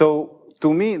 So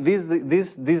to me,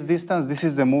 this distance, this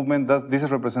is the movement, this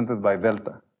is represented by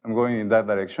delta. I'm going in that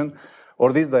direction,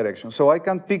 or this direction. So I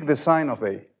can pick the sign of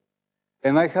A.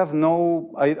 And I have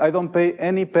I don't pay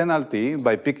any penalty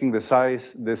by picking the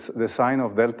sign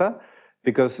of delta,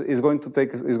 because it's going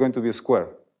to be a square.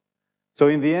 So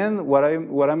in the end, what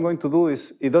I'm going to do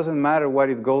is, it doesn't matter what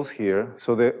it goes here.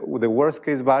 So the worst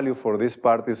case value for this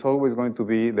part is always going to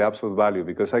be the absolute value,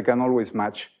 because I can always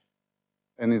match,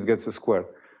 and it gets a square.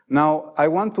 Now, I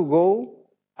want to go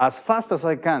as fast as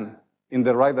I can in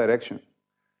the right direction.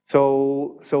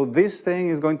 So this thing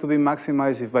is going to be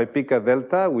maximized if I pick a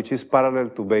delta, which is parallel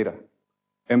to beta.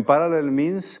 And parallel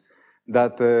means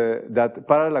that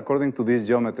parallel according to this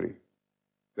geometry,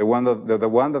 the one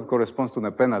that corresponds to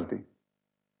the penalty.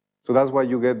 So that's why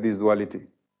you get this duality.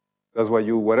 That's why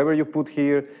whatever you put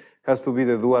here has to be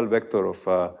the dual vector of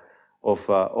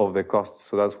the cost.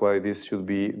 So that's why this should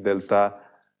be delta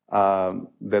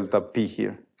P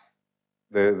here,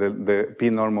 the P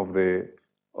norm of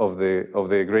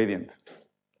the gradient.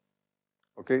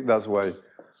 Okay, that's why.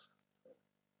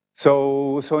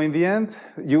 So in the end,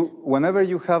 whenever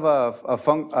you have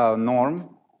a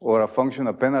norm or a function,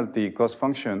 a penalty cost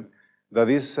function that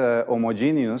is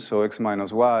homogeneous, so x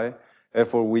minus y,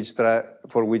 for which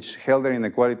Hölder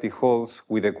inequality holds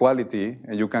with equality,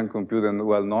 and you can compute a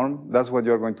dual norm, that's what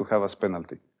you're going to have as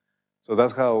penalty. So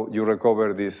that's how you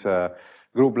recover this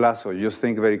group lasso. You just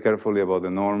think very carefully about the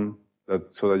norm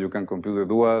so that you can compute the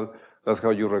dual. That's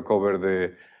how you recover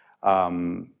the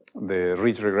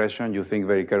ridge regression. You think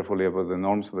very carefully about the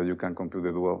norm so that you can compute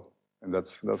the dual. And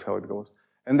that's how it goes.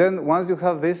 And then once you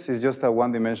have this, it's just a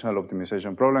one-dimensional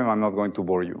optimization problem. I'm not going to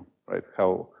bore you, right?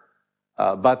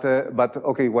 But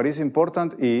okay, what is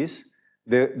important is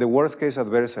the worst case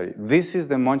adversary. This is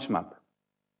the Munch map.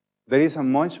 There is a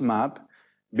Munch map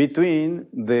between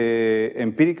the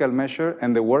empirical measure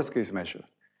and the worst case measure.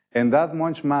 And that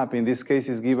Munch map in this case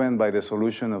is given by the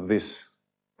solution of this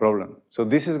problem. So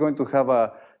this is going to have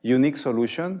a unique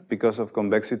solution because of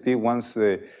convexity once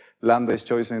the lambda is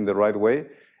chosen in the right way.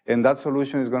 And that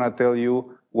solution is going to tell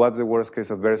you what's the worst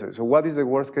case adversary. So what is the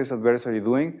worst case adversary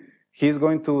doing? He's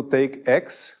going to take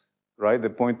x, right, the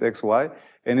point xy,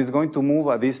 and it's going to move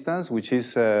a distance which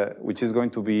is going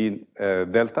to be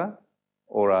delta,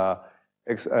 or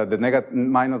the negative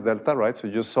minus delta, right? So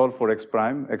you just solve for x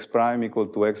prime equal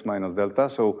to x minus delta.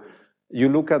 So you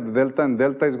look at the delta, and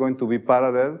delta is going to be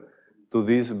parallel to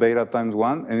this beta times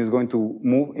 1, and it's going to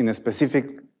move in a specific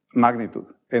magnitude.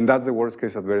 And that's the worst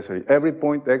case adversary. Every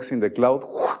point x in the cloud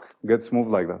gets moved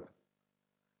like that.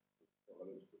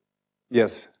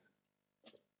 Yes.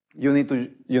 You need to,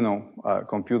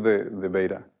 compute the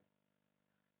beta.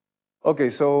 Okay,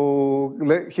 so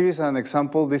here is an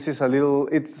example. This is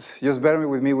just bear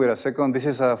with me with a second. This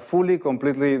is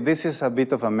this is a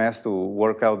bit of a mess to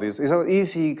work out this. It's an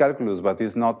easy calculus, but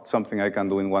it's not something I can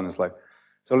do in one slide.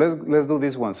 So let's do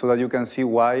this one so that you can see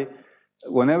why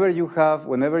whenever you have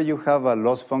a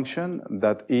loss function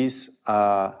that is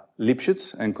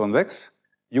Lipschitz and convex,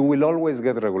 you will always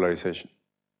get regularization.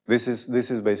 This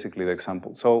is basically the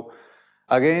example. So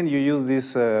again, you use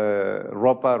this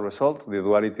ROPA result, the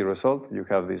duality result. You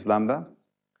have this lambda.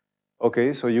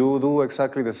 Okay, so you do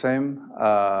exactly the same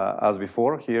as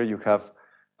before. Here you have,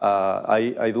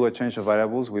 I do a change of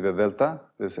variables with the delta.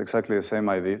 It's exactly the same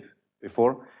I did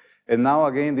before. And now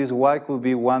again, this y could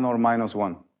be 1 or minus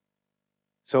 1.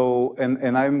 So,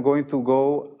 and I'm going to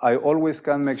go, I always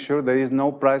can make sure there is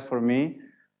no price for me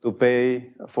to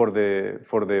pay for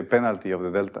the penalty of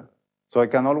the delta. So I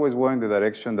can always go in the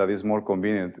direction that is more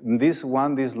convenient. This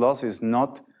loss is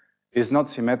not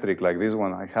symmetric like this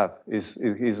one I have. It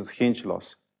is hinge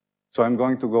loss. So I'm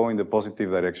going to go in the positive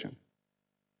direction.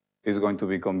 It's going to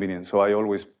be convenient. So I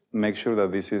always make sure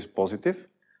that this is positive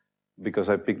because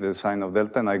I pick the sign of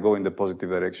delta and I go in the positive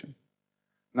direction.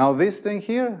 Now this thing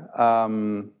here,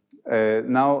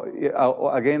 now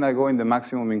again I go in the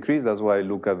maximum increase. That's why I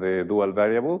look at the dual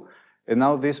variable. And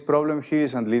now this problem here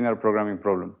is a linear programming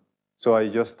problem. So I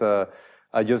just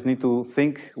need to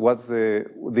think what's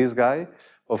this guy.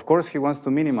 Of course he wants to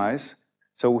minimize.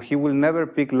 So he will never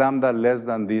pick lambda less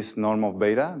than this norm of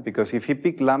beta, because if he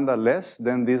pick lambda less,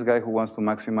 then this guy who wants to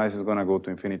maximize is gonna go to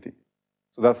infinity.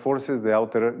 So that forces the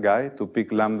outer guy to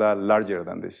pick lambda larger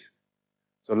than this.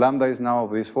 So lambda is now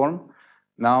of this form.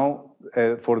 Now,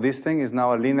 for this thing is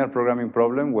now a linear programming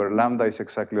problem where lambda is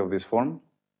exactly of this form,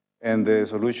 and the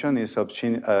solution is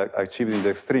achieved in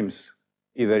the extremes,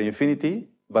 either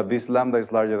infinity, but this lambda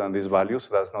is larger than this value,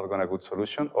 so that's not gonna be a good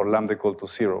solution, or lambda equal to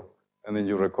 0, and then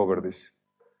you recover this.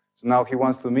 So now he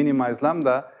wants to minimize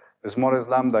lambda. The smallest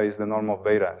lambda is the norm of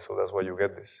beta, so that's why you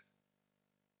get this.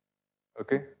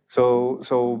 Okay,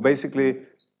 so basically,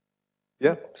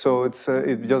 yeah, so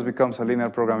it just becomes a linear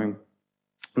programming.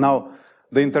 Now,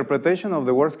 the interpretation of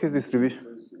the worst case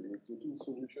distribution.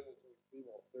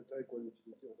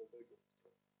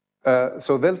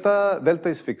 So delta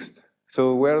is fixed.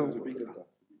 So where?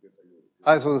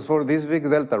 So for this big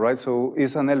delta, right? So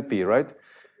it's an LP, right?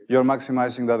 You're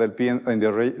maximizing that LP, and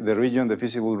the region, the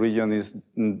feasible region is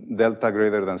delta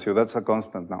greater than 0. That's a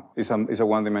constant now. It's a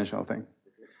one-dimensional thing.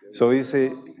 So it's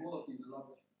a.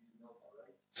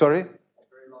 Sorry?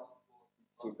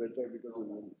 So delta because of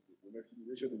the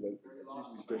maximization is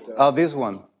delta. This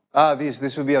one.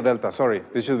 This should be a delta. Sorry,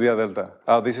 this should be a delta.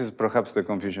 This is perhaps the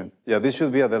confusion. Yeah, this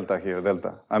should be a delta here,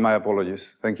 delta. My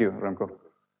apologies. Thank you, Remco.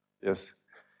 Yes.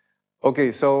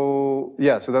 Okay, so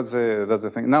yeah, so that's the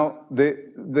thing. Now,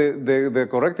 the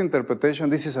correct interpretation,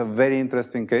 this is a very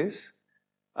interesting case.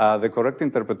 The correct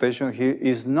interpretation here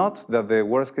is not that the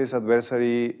worst case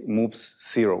adversary moves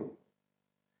 0.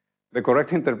 The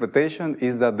correct interpretation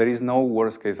is that there is no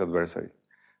worst case adversary.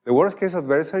 The worst case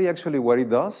adversary, actually what it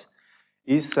does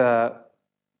is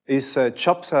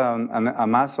chops a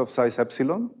mass of size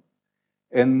epsilon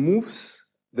and moves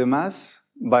the mass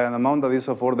by an amount that is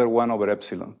of order 1 over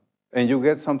epsilon. And you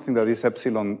get something that is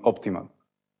epsilon optimal.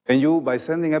 And you, by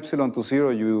sending epsilon to 0,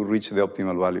 you reach the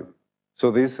optimal value.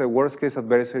 So this worst case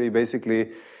adversary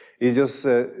basically is just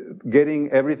getting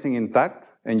everything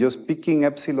intact and just picking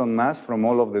epsilon mass from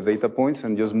all of the data points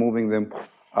and just moving them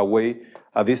away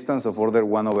a distance of order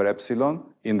 1 over epsilon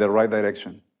in the right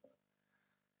direction.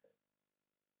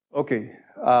 Okay.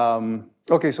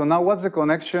 Okay, so now what's the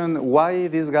connection? Why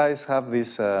these guys have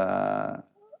this,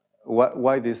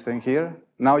 why this thing here?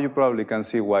 Now you probably can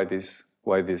see why this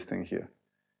thing here.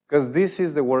 Because this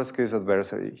is the worst case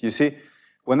adversary. You see,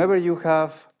 whenever you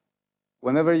have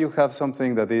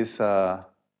something that is a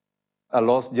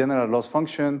general loss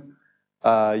function,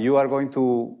 you are going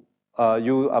to,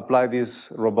 you apply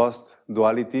this robust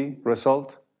duality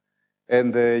result.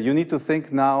 And you need to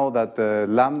think now that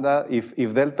lambda, if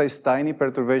delta is tiny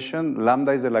perturbation,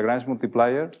 lambda is the Lagrange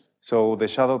multiplier, so the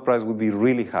shadow price would be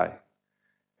really high.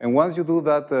 And once you do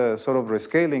that sort of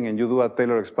rescaling and you do a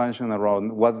Taylor expansion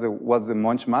around what's the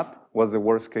Munch map, what's the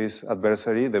worst case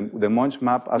adversary, the Munch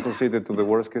map associated to the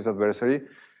worst case adversary,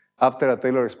 after a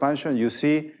Taylor expansion, you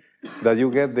see that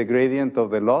you get the gradient of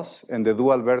the loss and the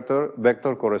dual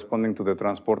vector corresponding to the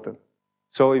transporter.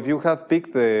 So if you have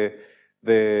picked the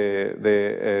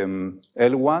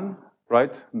L1,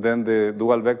 right, then the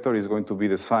dual vector is going to be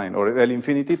the sign, or L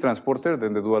infinity transporter,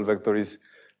 then the dual vector is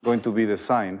going to be the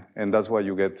sign, and that's why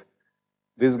you get.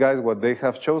 These guys, what they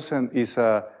have chosen is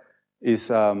a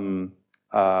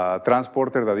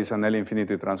transporter that is an L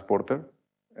infinity transporter,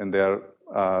 and they are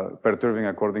perturbing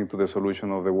according to the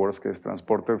solution of the worst case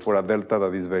transporter for a delta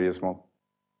that is very small.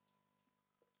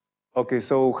 Okay,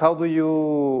 so how do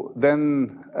you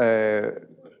then,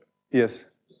 yes?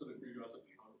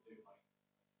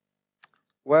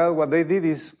 Well, what they did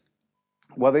is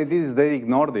they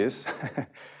ignore this.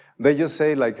 They just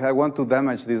say, like, I want to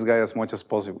damage this guy as much as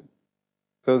possible.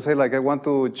 So they say, like, I want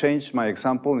to change my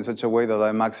example in such a way that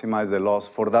I maximize the loss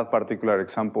for that particular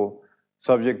example,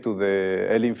 subject to the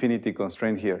L infinity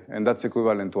constraint here, and that's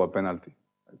equivalent to a penalty.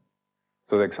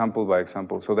 So the example by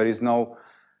example. So there is no,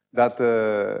 that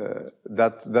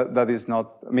is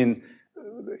not, I mean,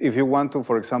 if you want to,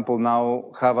 for example, now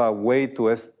have a way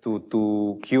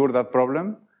to cure that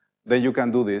problem, then you can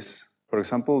do this. For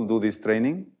example, do this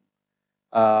training.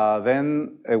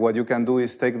 Then what you can do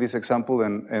is take this example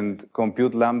and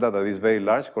compute lambda that is very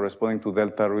large, corresponding to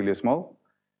delta really small.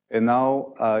 And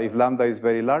now, if lambda is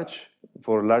very large,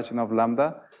 for large enough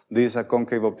lambda, this is a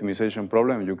concave optimization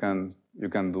problem. You can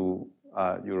do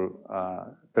your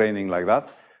training like that.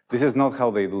 This is not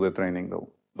how they do the training,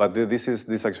 though. But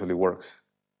this actually works.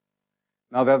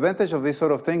 Now, the advantage of this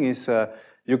sort of thing is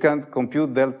you can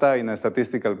compute delta in a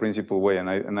statistical principle way,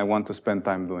 and I want to spend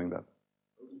time doing that.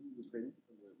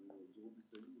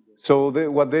 So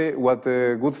what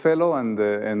Goodfellow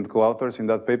and co-authors in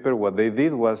that paper, what they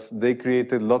did was they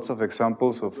created lots of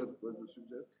examples of.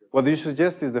 What you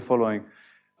suggest is the following.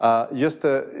 Just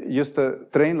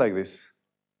train like this.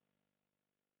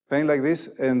 Train like this,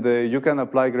 and you can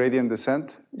apply gradient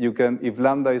descent. You can, if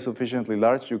lambda is sufficiently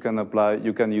large, you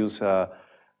can use the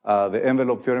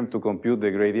envelope theorem to compute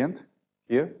the gradient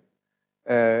here.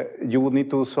 You would need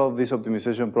to solve this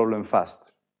optimization problem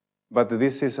fast. But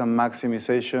this is a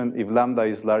maximization, if lambda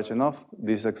is large enough,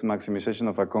 this is a maximization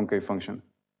of a concave function.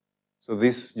 So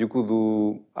this, you could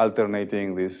do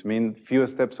alternating this, mean few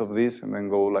steps of this and then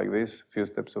go like this, few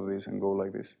steps of this and go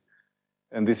like this.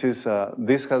 And this is,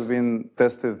 this has been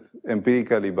tested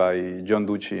empirically by John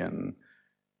Ducci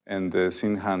and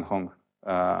Sin Han Hong.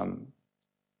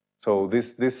 So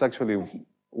this actually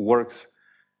works.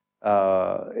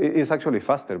 It's actually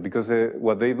faster because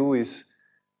what they do is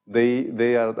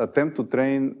they attempt to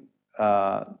train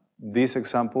these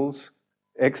examples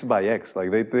x by x, like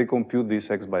they compute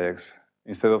this x by x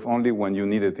instead of only when you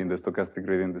need it in the stochastic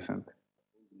gradient descent.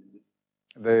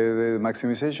 The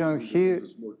maximization here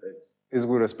is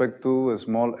with respect to a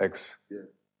small x. Yeah,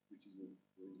 which is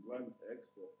one x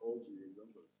for all the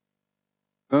examples.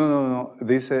 No.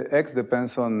 This x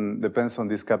depends on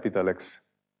this capital X.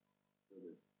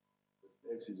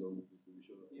 X is on the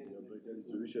distribution. In the Borkar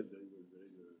distribution, there is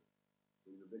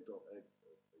a vector x.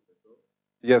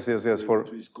 Yes. For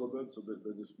it is common, so but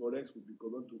the small x would be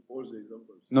common to all the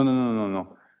examples.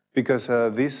 No. Because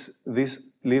this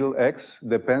little x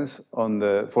depends on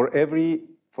the for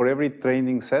every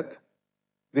training set.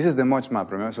 This is the Munch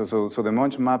map, remember? So the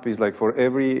Munch map is like for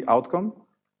every outcome,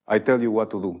 I tell you what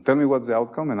to do. Tell me what's the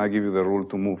outcome, and I give you the rule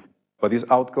to move. But it's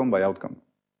outcome by outcome.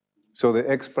 So the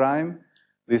x prime,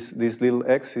 this little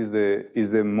x is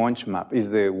the Munch map. Is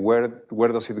the where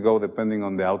does it go depending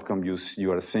on the outcome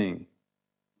you are seeing.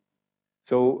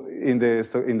 So in the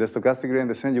stochastic gradient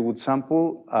descent, you would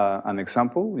sample an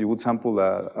example. You would sample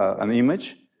an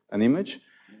image,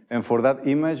 and for that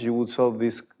image, you would solve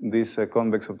this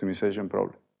convex optimization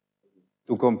problem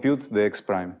to compute the x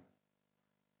prime.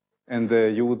 And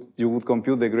you would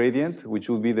compute the gradient, which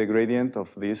would be the gradient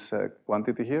of this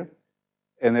quantity here,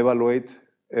 and evaluate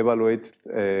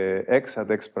x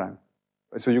at x prime.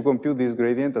 So you compute this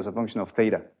gradient as a function of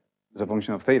theta. As a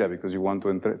function of theta because you want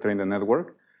to train the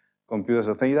network. Compute as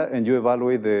a theta, and you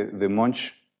evaluate the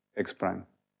Munch x prime.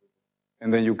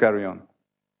 And then you carry on.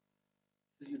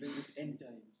 So you're doing this n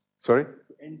times. Sorry?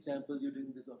 For n samples, you're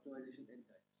doing this optimization n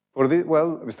times. For the,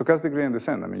 well, stochastic gradient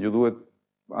descent, I mean, you do it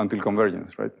until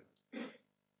convergence, right?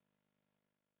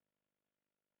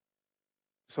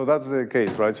 So that's the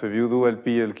case, right? So if you do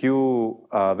LP,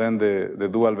 LQ, then the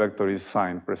dual vector is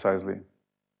signed precisely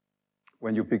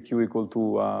when you pick q equal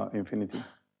to infinity.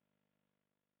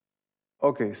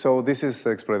 Okay, so this is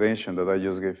the explanation that I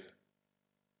just gave.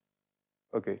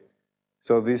 Okay,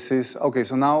 so this is, okay,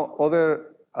 so now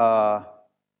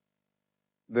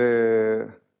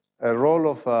the role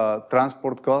of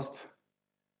transport cost.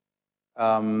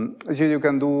 You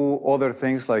can do other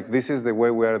things like this is the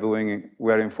way we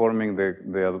are informing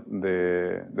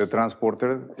the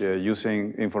transporter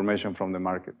using information from the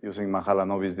market, using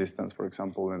Mahalanobis distance, for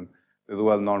example, and the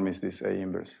dual norm is this A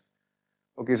inverse.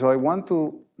 Okay, so I want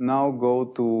to now go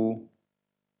to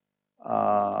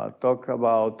talk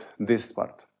about this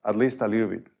part, at least a little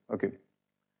bit. Okay.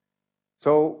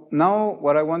 So now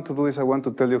what I want to do is I want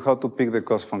to tell you how to pick the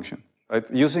cost function, right?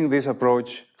 Using this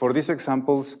approach for these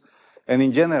examples, and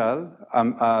in general,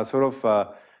 a sort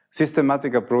of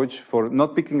systematic approach for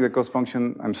not picking the cost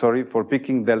function, for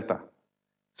picking delta.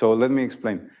 So let me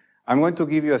explain. I'm going to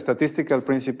give you a statistical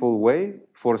principle way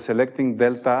for selecting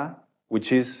delta,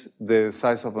 which is the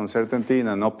size of uncertainty in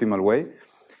an optimal way.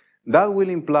 That will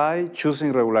imply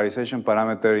choosing regularization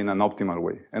parameter in an optimal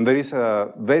way. And there is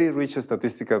a very rich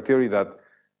statistical theory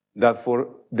that for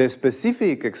the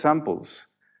specific examples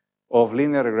of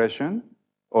linear regression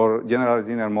or generalized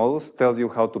linear models tells you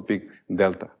how to pick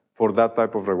delta for that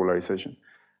type of regularization.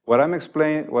 What I'm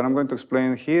going to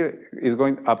explain here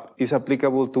is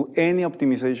applicable to any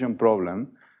optimization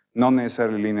problem, not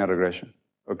necessarily linear regression,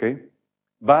 okay?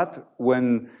 But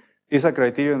when it's a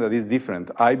criterion that is different,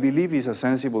 I believe it's a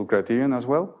sensible criterion as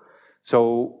well.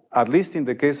 So at least in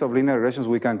the case of linear regressions,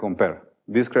 we can compare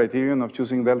this criterion of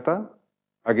choosing delta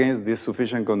against this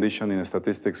sufficient condition in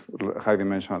statistics, high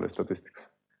dimensional statistics.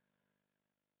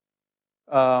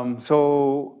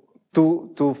 So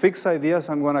to fix ideas,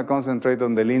 I'm going to concentrate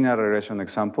on the linear regression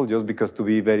example just because to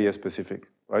be very specific,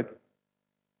 right?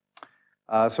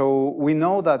 So we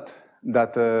know that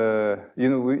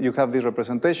you have this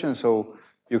representation, so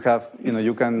you have,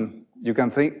 you can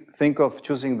think of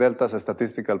choosing delta as a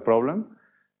statistical problem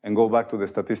and go back to the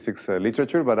statistics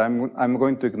literature, but I'm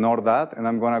going to ignore that and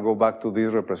I'm going to go back to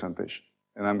this representation.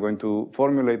 And I'm going to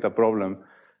formulate a problem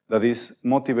that is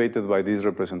motivated by this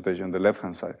representation, the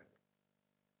left-hand side.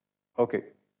 Okay.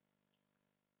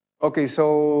 Okay,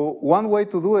 so one way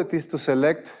to do it is to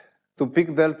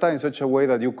pick delta in such a way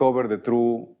that you cover the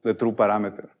true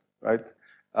parameter, right?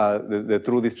 The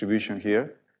true distribution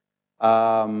here.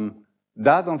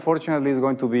 That unfortunately is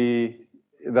going to be,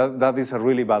 that is a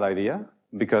really bad idea,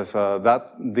 because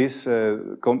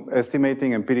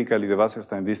estimating empirically the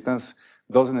Wasserstein distance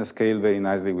doesn't scale very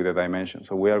nicely with the dimension.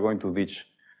 So we are going to ditch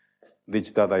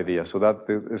that idea. So that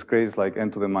creates like n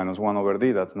to the minus 1 over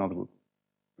d. That's not good.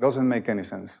 Doesn't make any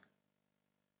sense.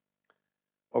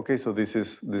 Okay, so this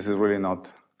is really not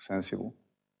sensible.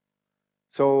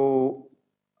 So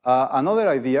another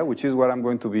idea, which is what I'm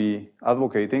going to be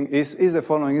advocating, is the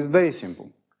following. It's very simple.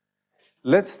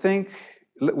 Let's think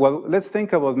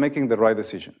about making the right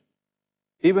decision,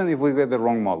 even if we get the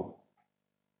wrong model.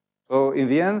 So in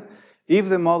the end, if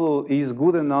the model is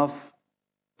good enough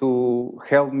to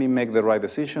help me make the right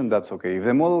decision, that's okay. If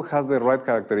the model has the right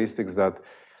characteristics that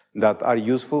are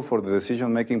useful for the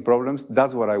decision-making problems,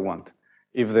 that's what I want.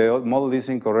 If the model is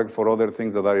incorrect for other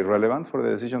things that are irrelevant for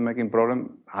the decision-making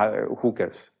problem, who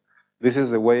cares? This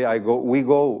is the way we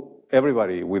go,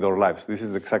 everybody, with our lives. This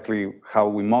is exactly how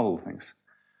we model things.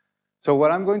 So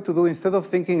what I'm going to do, instead of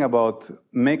thinking about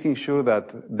making sure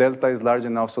that delta is large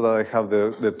enough so that I have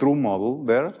the true model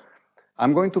there,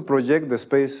 I'm going to project the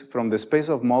space from the space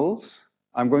of models,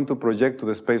 I'm going to project to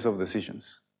the space of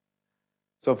decisions.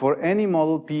 So for any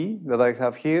model P that I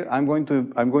have here, I'm going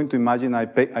to imagine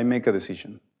I make a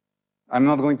decision. I'm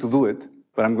not going to do it,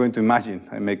 but I'm going to imagine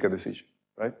I make a decision,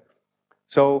 right?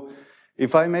 So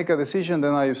if I make a decision,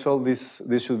 then I solve this.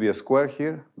 This should be a square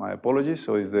here. My apologies.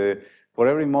 So it's for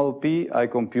every model P, I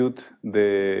compute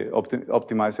the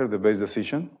optimizer, the base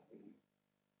decision.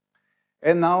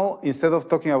 And now, instead of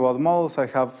talking about models, I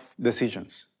have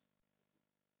decisions.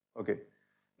 Okay.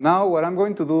 Now, what I'm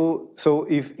going to do, so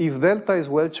if delta is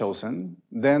well chosen,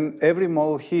 then every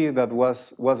model here that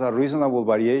was a reasonable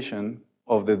variation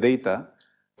of the data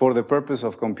for the purpose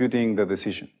of computing the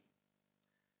decision.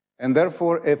 And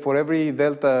therefore, for every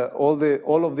delta,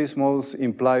 all of these models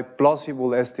imply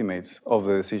plausible estimates of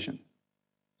the decision.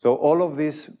 So all of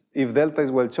this, if delta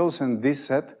is well chosen, this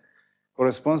set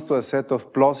corresponds to a set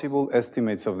of plausible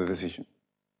estimates of the decision.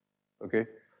 Okay?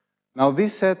 Now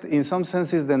this set, in some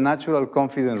sense, is the natural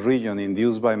confidence region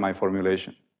induced by my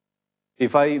formulation.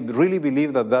 If I really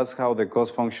believe that that's how the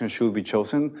cost function should be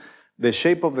chosen, the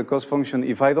shape of the cost function,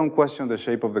 if I don't question the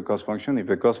shape of the cost function, if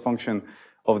the cost function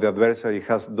of the adversary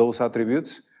has those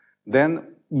attributes,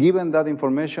 then given that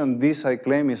information, this I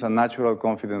claim is a natural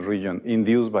confidence region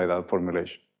induced by that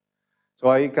formulation. So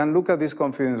I can look at this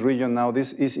confidence region now.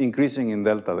 This is increasing in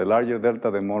delta. The larger delta,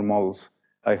 the more models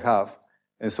I have.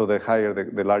 And so the higher,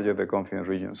 the larger the confidence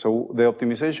region. So the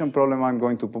optimization problem I'm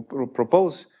going to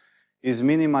propose is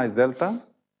minimize delta,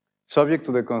 subject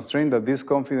to the constraint that this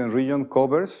confidence region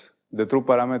covers the true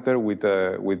parameter with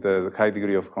a high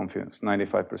degree of confidence,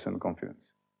 95%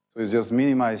 confidence. So it's just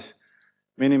minimize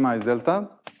delta,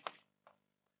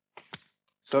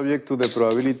 subject to the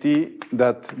probability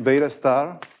that beta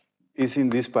star is in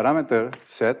this parameter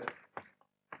set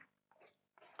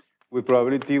with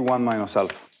probability 1 minus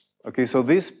alpha. Okay, so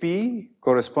this P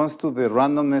corresponds to the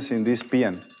randomness in this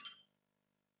Pn.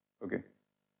 Okay,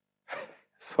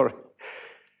 sorry.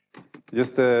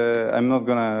 Just, I'm not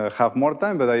gonna have more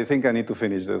time, but I think I need to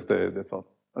finish this, the thought,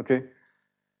 okay?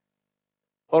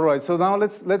 All right, so now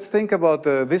let's think about,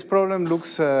 this problem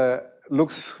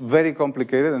looks very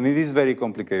complicated, and it is very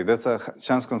complicated. That's a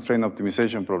chance constraint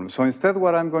optimization problem. So instead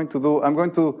what I'm going to do, I'm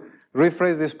going to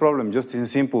rephrase this problem just in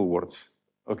simple words,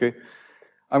 okay?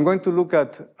 I'm going to look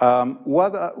at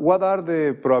what are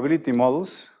the probability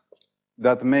models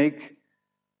that make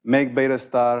beta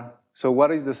star. So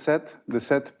what is the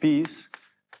set P's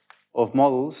of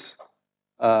models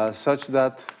such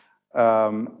that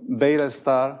beta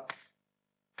star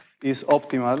is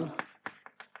optimal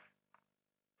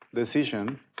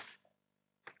decision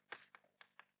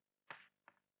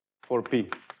for P.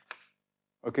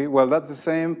 Okay, well that's the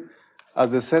same as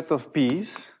the set of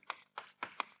P's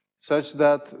such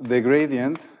that the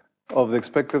gradient of the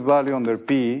expected value under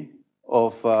P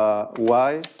of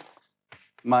y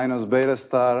minus beta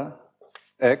star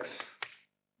x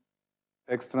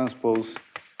transpose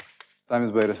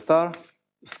times beta star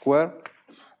square,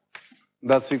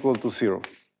 that's equal to 0.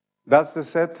 That's the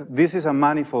set. This is a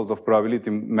manifold of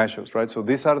probability measures, right? So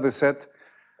these are the set.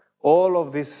 All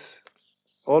of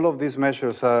these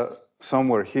measures are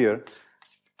somewhere here,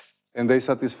 and they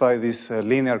satisfy this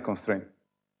linear constraint.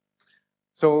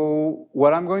 So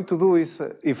what I'm going to do is,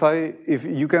 if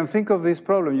you can think of this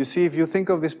problem, you see, if you think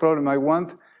of this problem, I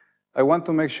want I want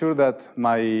to make sure that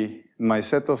my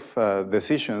set of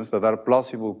decisions that are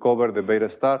plausible cover the beta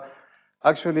star.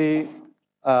 Actually,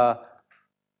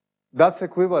 that's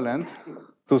equivalent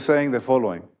to saying the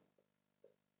following.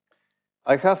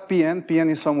 I have Pn, Pn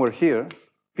is somewhere here.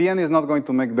 Pn is not going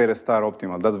to make beta star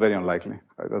optimal. That's very unlikely,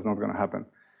 right? That's not going to happen.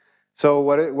 So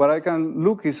what I can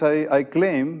look is I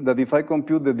claim that if I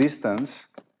compute the distance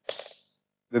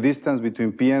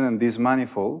between Pn and this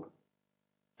manifold,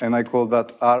 and I call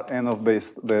that Rn of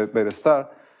beta star,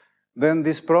 then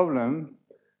this problem,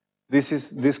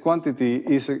 this quantity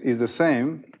is the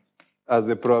same as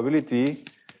the probability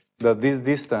that this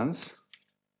distance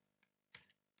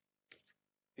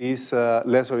is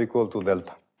less or equal to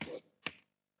delta.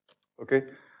 Okay?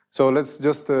 So let's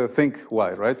just think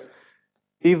why, right?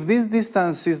 If this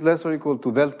distance is less or equal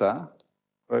to delta,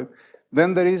 right,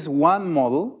 then there is one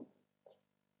model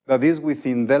that is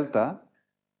within delta,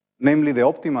 namely the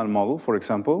optimal model, for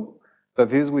example,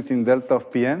 that is within delta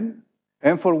of Pn,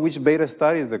 and for which beta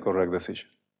star is the correct decision.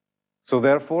 So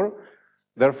therefore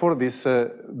this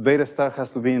beta star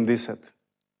has to be in this set.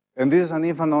 And this is an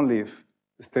if and only if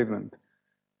statement.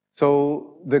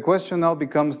 So the question now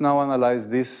becomes analyze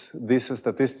this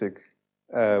statistic,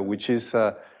 which is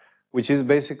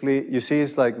basically, you see,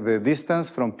 it's like the distance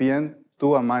from Pn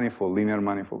to a manifold, linear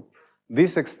manifold.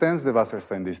 This extends the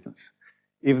Wasserstein distance.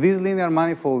 If this linear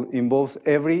manifold involves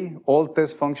all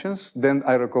test functions, then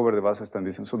I recover the Wasserstein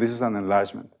distance. So this is an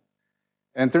enlargement.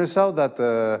 And it turns out that,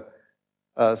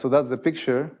 so that's the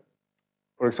picture.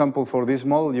 For example, for this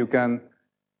model, you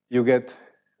get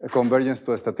a convergence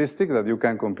to a statistic that you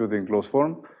can compute in closed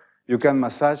form. You can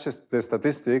massage the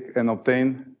statistic and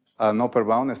obtain an upper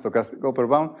bound, a stochastic upper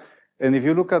bound. And if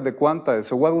you look at the quantiles,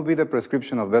 so what would be the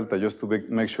prescription of delta, just to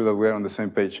make sure that we are on the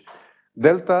same page?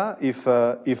 Delta, if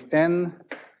n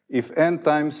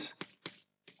times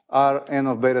Rn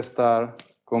of beta star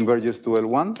converges to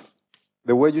L1,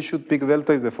 the way you should pick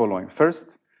delta is the following.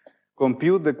 First,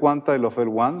 compute the quantile of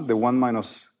L1, the 1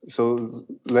 minus, so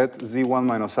let Z1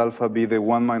 minus alpha be the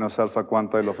 1 minus alpha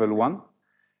quantile of L1,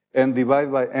 and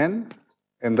divide by n,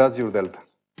 and that's your delta,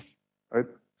 right?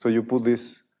 So you put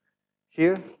this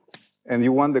here, and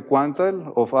you want the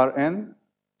quantile of Rn,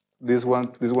 this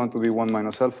one to be 1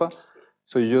 minus alpha,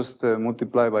 so you just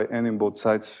multiply by n in both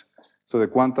sides. So the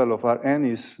quantile of Rn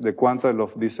is the quantile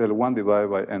of this L1 divided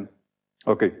by n.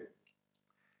 Okay.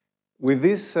 With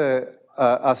this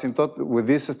with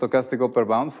this stochastic upper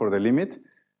bound for the limit,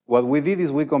 what we did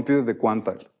is we computed the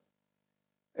quantile.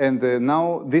 And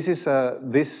now this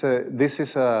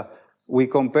is we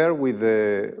compare with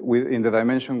in the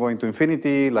dimension going to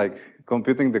infinity, like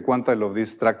computing the quantile of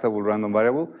this tractable random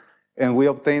variable, and we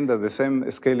obtained the same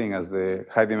scaling as the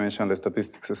high dimensional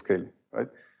statistics scaling, right?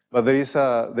 But there is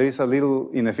a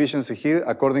little inefficiency here.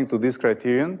 According to this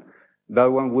criterion, that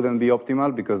one wouldn't be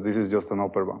optimal because this is just an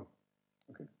upper bound.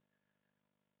 Okay.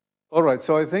 All right,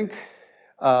 so I think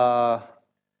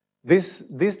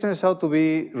this turns out to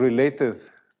be related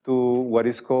to what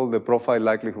is called the profile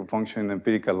likelihood function in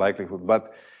empirical likelihood.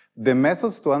 But the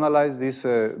methods to analyze this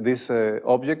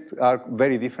object are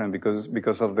very different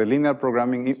because of the linear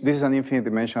programming. This is an infinite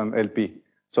dimensional LP.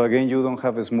 So again, you don't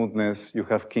have a smoothness, you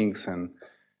have kinks, and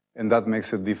that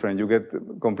makes it different. You get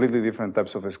completely different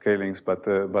types of scalings, but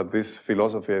this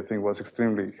philosophy, I think, was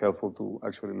extremely helpful to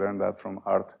actually learn that from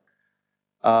art.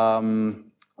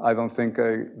 I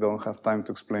don't have time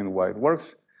to explain why it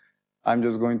works. I'm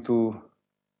just going to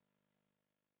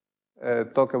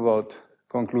talk about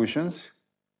conclusions.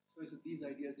 So these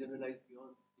ideas generalize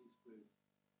beyond these squares.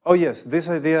 Oh yes, this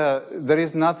idea, there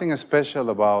is nothing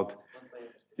special about,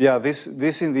 yeah,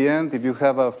 this in the end, if you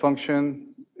have a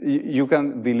function, you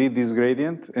can delete this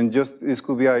gradient, and just, this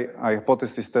could be a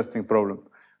hypothesis testing problem,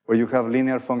 where you have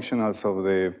linear functionals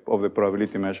of the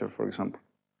probability measure, for example.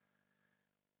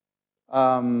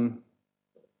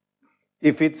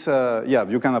 If it's, yeah,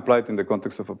 you can apply it in the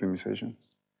context of optimization.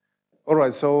 All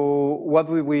right, so what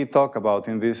will we talk about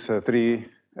in these three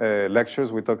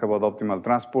lectures? We talk about optimal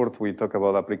transport, we talk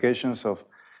about applications of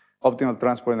optimal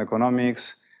transport in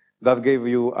economics. That gave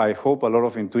you, I hope, a lot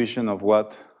of intuition of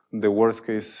what the worst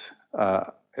case,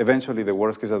 eventually the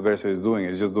worst case adversary is doing.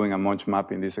 It's just doing a Munch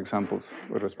map in these examples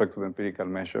with respect to the empirical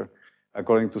measure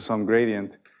according to some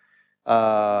gradient.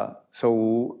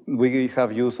 So we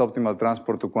have used optimal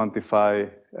transport to quantify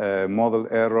model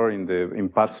error in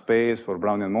path space for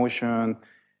Brownian motion,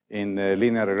 in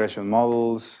linear regression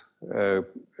models,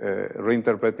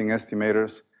 reinterpreting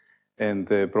estimators, and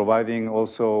providing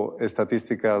also a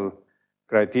statistical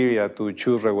criteria to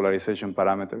choose regularization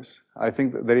parameters. I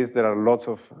think there are lots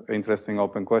of interesting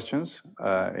open questions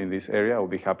in this area. I'll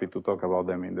be happy to talk about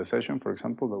them in the session, for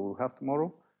example, that we'll have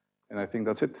tomorrow. And I think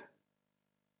that's it.